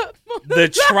teacup. The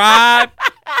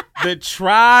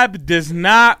tribe does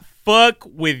not fuck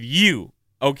with you.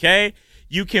 Okay,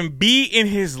 you can be in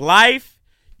his life,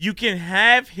 you can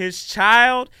have his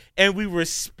child, and we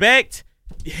respect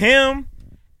him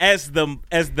as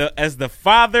the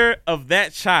father of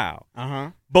that child.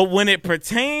 But when it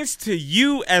pertains to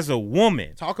you as a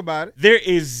woman, Talk about it. there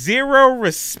is zero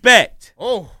respect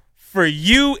Oh. for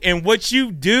you and what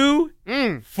you do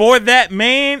for that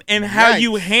man and how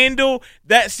you handle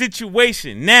that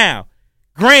situation. Now,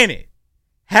 granted,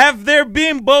 have there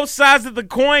been both sides of the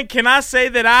coin? Can I say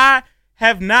that I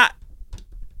have not?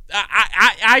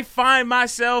 I find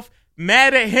myself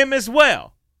mad at him as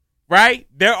well, right?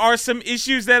 There are some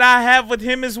issues that I have with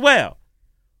him as well.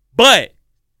 But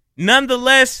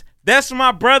nonetheless, that's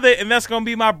my brother, and that's going to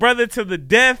be my brother to the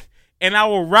death, and I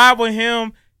will ride with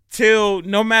him till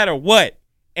no matter what.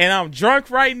 And I'm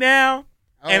drunk right now,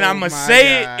 and I'm going to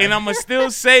say it, and I'm going to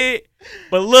still say it.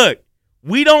 But look,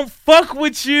 we don't fuck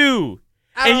with you.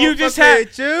 And you just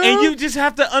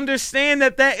have to understand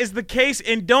that is the case,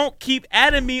 and don't keep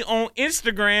adding me on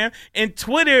Instagram and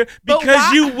Twitter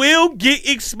because you will get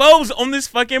exposed on this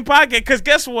fucking podcast. Because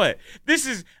guess what?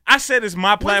 I said it's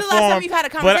my platform. When's the last time you've had a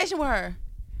conversation with her?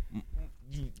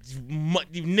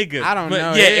 Nigga, I don't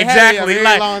know. Yeah, exactly.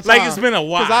 Like it's been a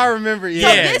while. Because I remember. So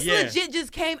this legit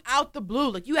just came out the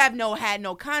blue. Like you have had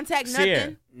no contact,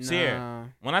 nothing. Sierra,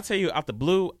 when I tell you out the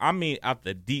blue, I mean out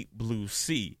the deep blue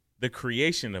sea. The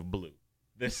creation of blue,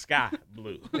 the sky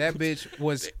blue. That bitch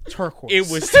was turquoise.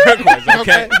 It was turquoise.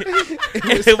 Okay,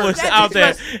 it was out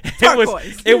there.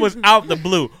 It was out the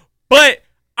blue. But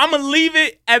I'm gonna leave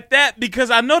it at that because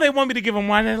I know they want me to give them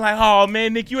one. They're like, "Oh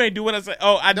man, Nick, you ain't do what I say."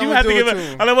 Oh, I do have to give it.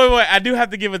 Wait. I do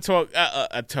have to give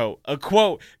a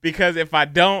quote because if I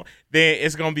don't, then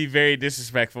it's gonna be very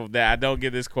disrespectful that I don't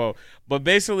get this quote. But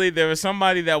basically, there was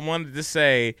somebody that wanted to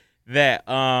say that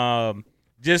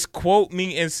just quote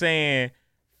me and saying,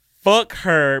 "Fuck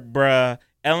her, bruh.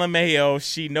 LMAO.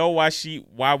 She know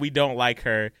why we don't like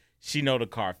her. She know the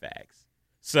Carfax."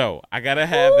 So I gotta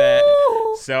have that.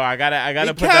 So I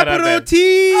gotta put that out there. Capital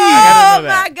T. Oh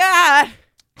my God.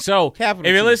 So Capital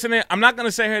if you're T. listening, I'm not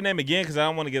gonna say her name again because I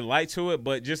don't want to get light to it.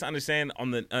 But just understand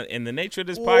on the in the nature of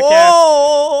this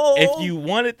podcast, if you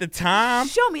wanted the time,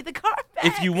 show me the Carfax.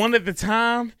 If you wanted the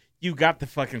time, you got the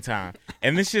fucking time.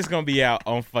 And this shit's gonna be out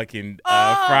on fucking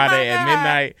Friday at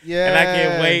midnight. Yes, and I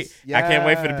can't wait. yes. I can't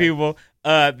wait for the people.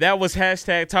 That was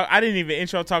hashtag talk. I didn't even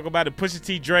intro talk about it. Pusha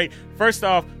T, Drake. First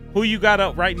off, who you got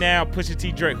up right now? Pusha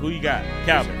T, Drake. Who you got?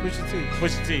 Calvin.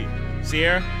 Pusha T.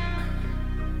 Sierra.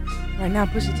 Right now,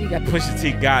 Pusha T got Pusha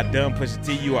T. Goddamn, Pusha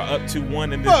T. You are up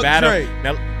 2-1 in this battle. Drake.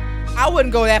 Now, I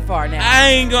wouldn't go that far now.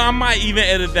 I might even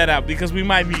edit that out because we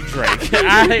might need Drake.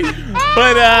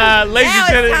 But ladies and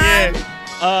gentlemen,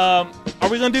 are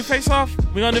we gonna do face off?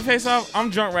 We gonna do face off? I'm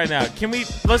drunk right now.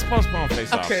 Let's postpone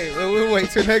face off. Okay, we'll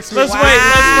wait till next week. Let's wait.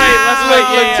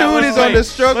 Platoon is on the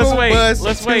struggle bus.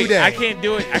 Let's wait. Today. I can't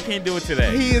do it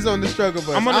today. He is on the struggle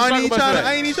bus. I'm on the struggle bus today.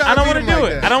 I ain't even trying I don't want to do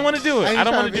it. I don't want to do it. I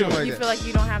don't want to do it. You feel like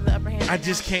you don't have the upper hand? I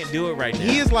just can't do it right now.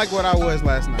 He is like what I was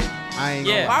last night. I ain't.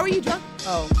 Yeah. Why were you drunk?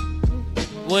 Oh.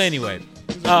 Well, anyway,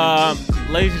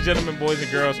 ladies and gentlemen, boys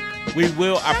and girls, we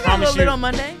will. I promise you. On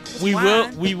Monday. We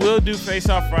will do Face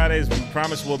Off Fridays. We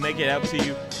promise we'll make it out to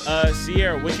you.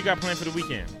 Sierra, what you got planned for the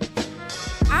weekend?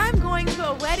 I'm going to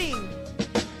a wedding.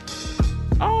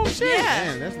 Oh shit! Yeah,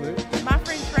 man, that's lit. My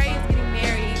friend Trey is getting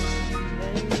married.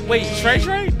 Wait,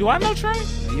 Trey? Do I know Trey?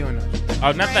 No, you don't know.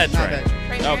 Oh, not that Trey. Not that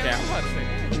Trey. Trey Okay, I'm about to say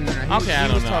that. Okay, I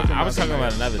don't know. I was talking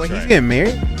about another Wait, Trey. he's getting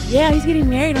married? Yeah, he's getting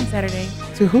married on Saturday.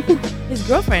 To who? His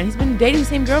girlfriend. He's been dating the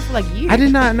same girl for like years. I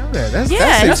did not know that. That's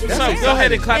what's up. Go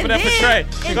ahead and clap it up for Trey.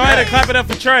 Go ahead and clap it up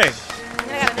for Trey.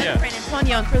 And I got another friend,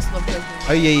 Antonio and Crystal.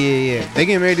 Oh yeah. They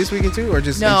getting married this weekend too, or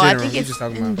just no? In general? I think it's just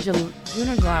talking in about June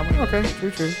or July. Okay, true.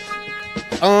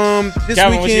 This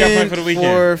Calvin, what you got weekend planned for the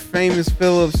weekend? for Phamous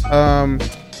Phillips,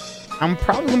 I'm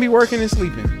probably gonna be working and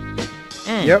sleeping.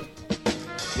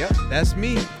 Yep, that's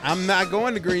me. I'm not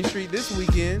going to Green Street this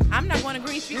weekend. I'm not going to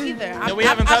Green Street either. No, we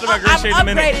haven't talked about Green Street in a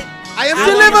minute. I am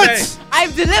delivered.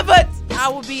 I've delivered. I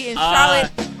will be in Charlotte.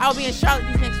 I will be in Charlotte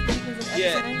these next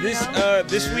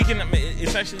weekends. This weekend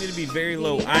it's actually going to be very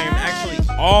low. I am actually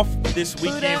off this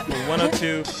weekend for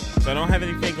 102, so I don't have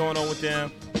anything going on with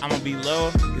them. I'm gonna be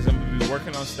low because I'm gonna be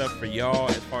working on stuff for y'all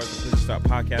as far as the Pusha Stop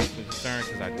podcast is concerned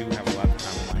because I do have a lot of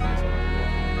time on my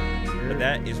hands. But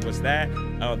that is what's that.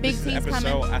 Big This is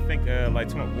episode. coming. I think like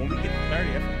tomorrow when we get to 30,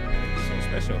 I think we'll do something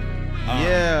special.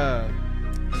 Yeah.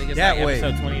 I think it's That like way.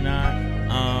 episode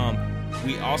 29.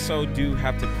 We also do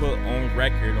have to put on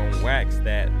record on wax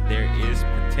that there is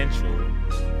potential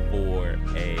for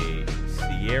a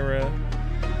Sierra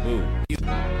Boo.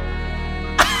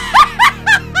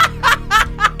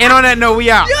 And on that note,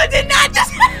 we out. You did not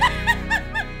just.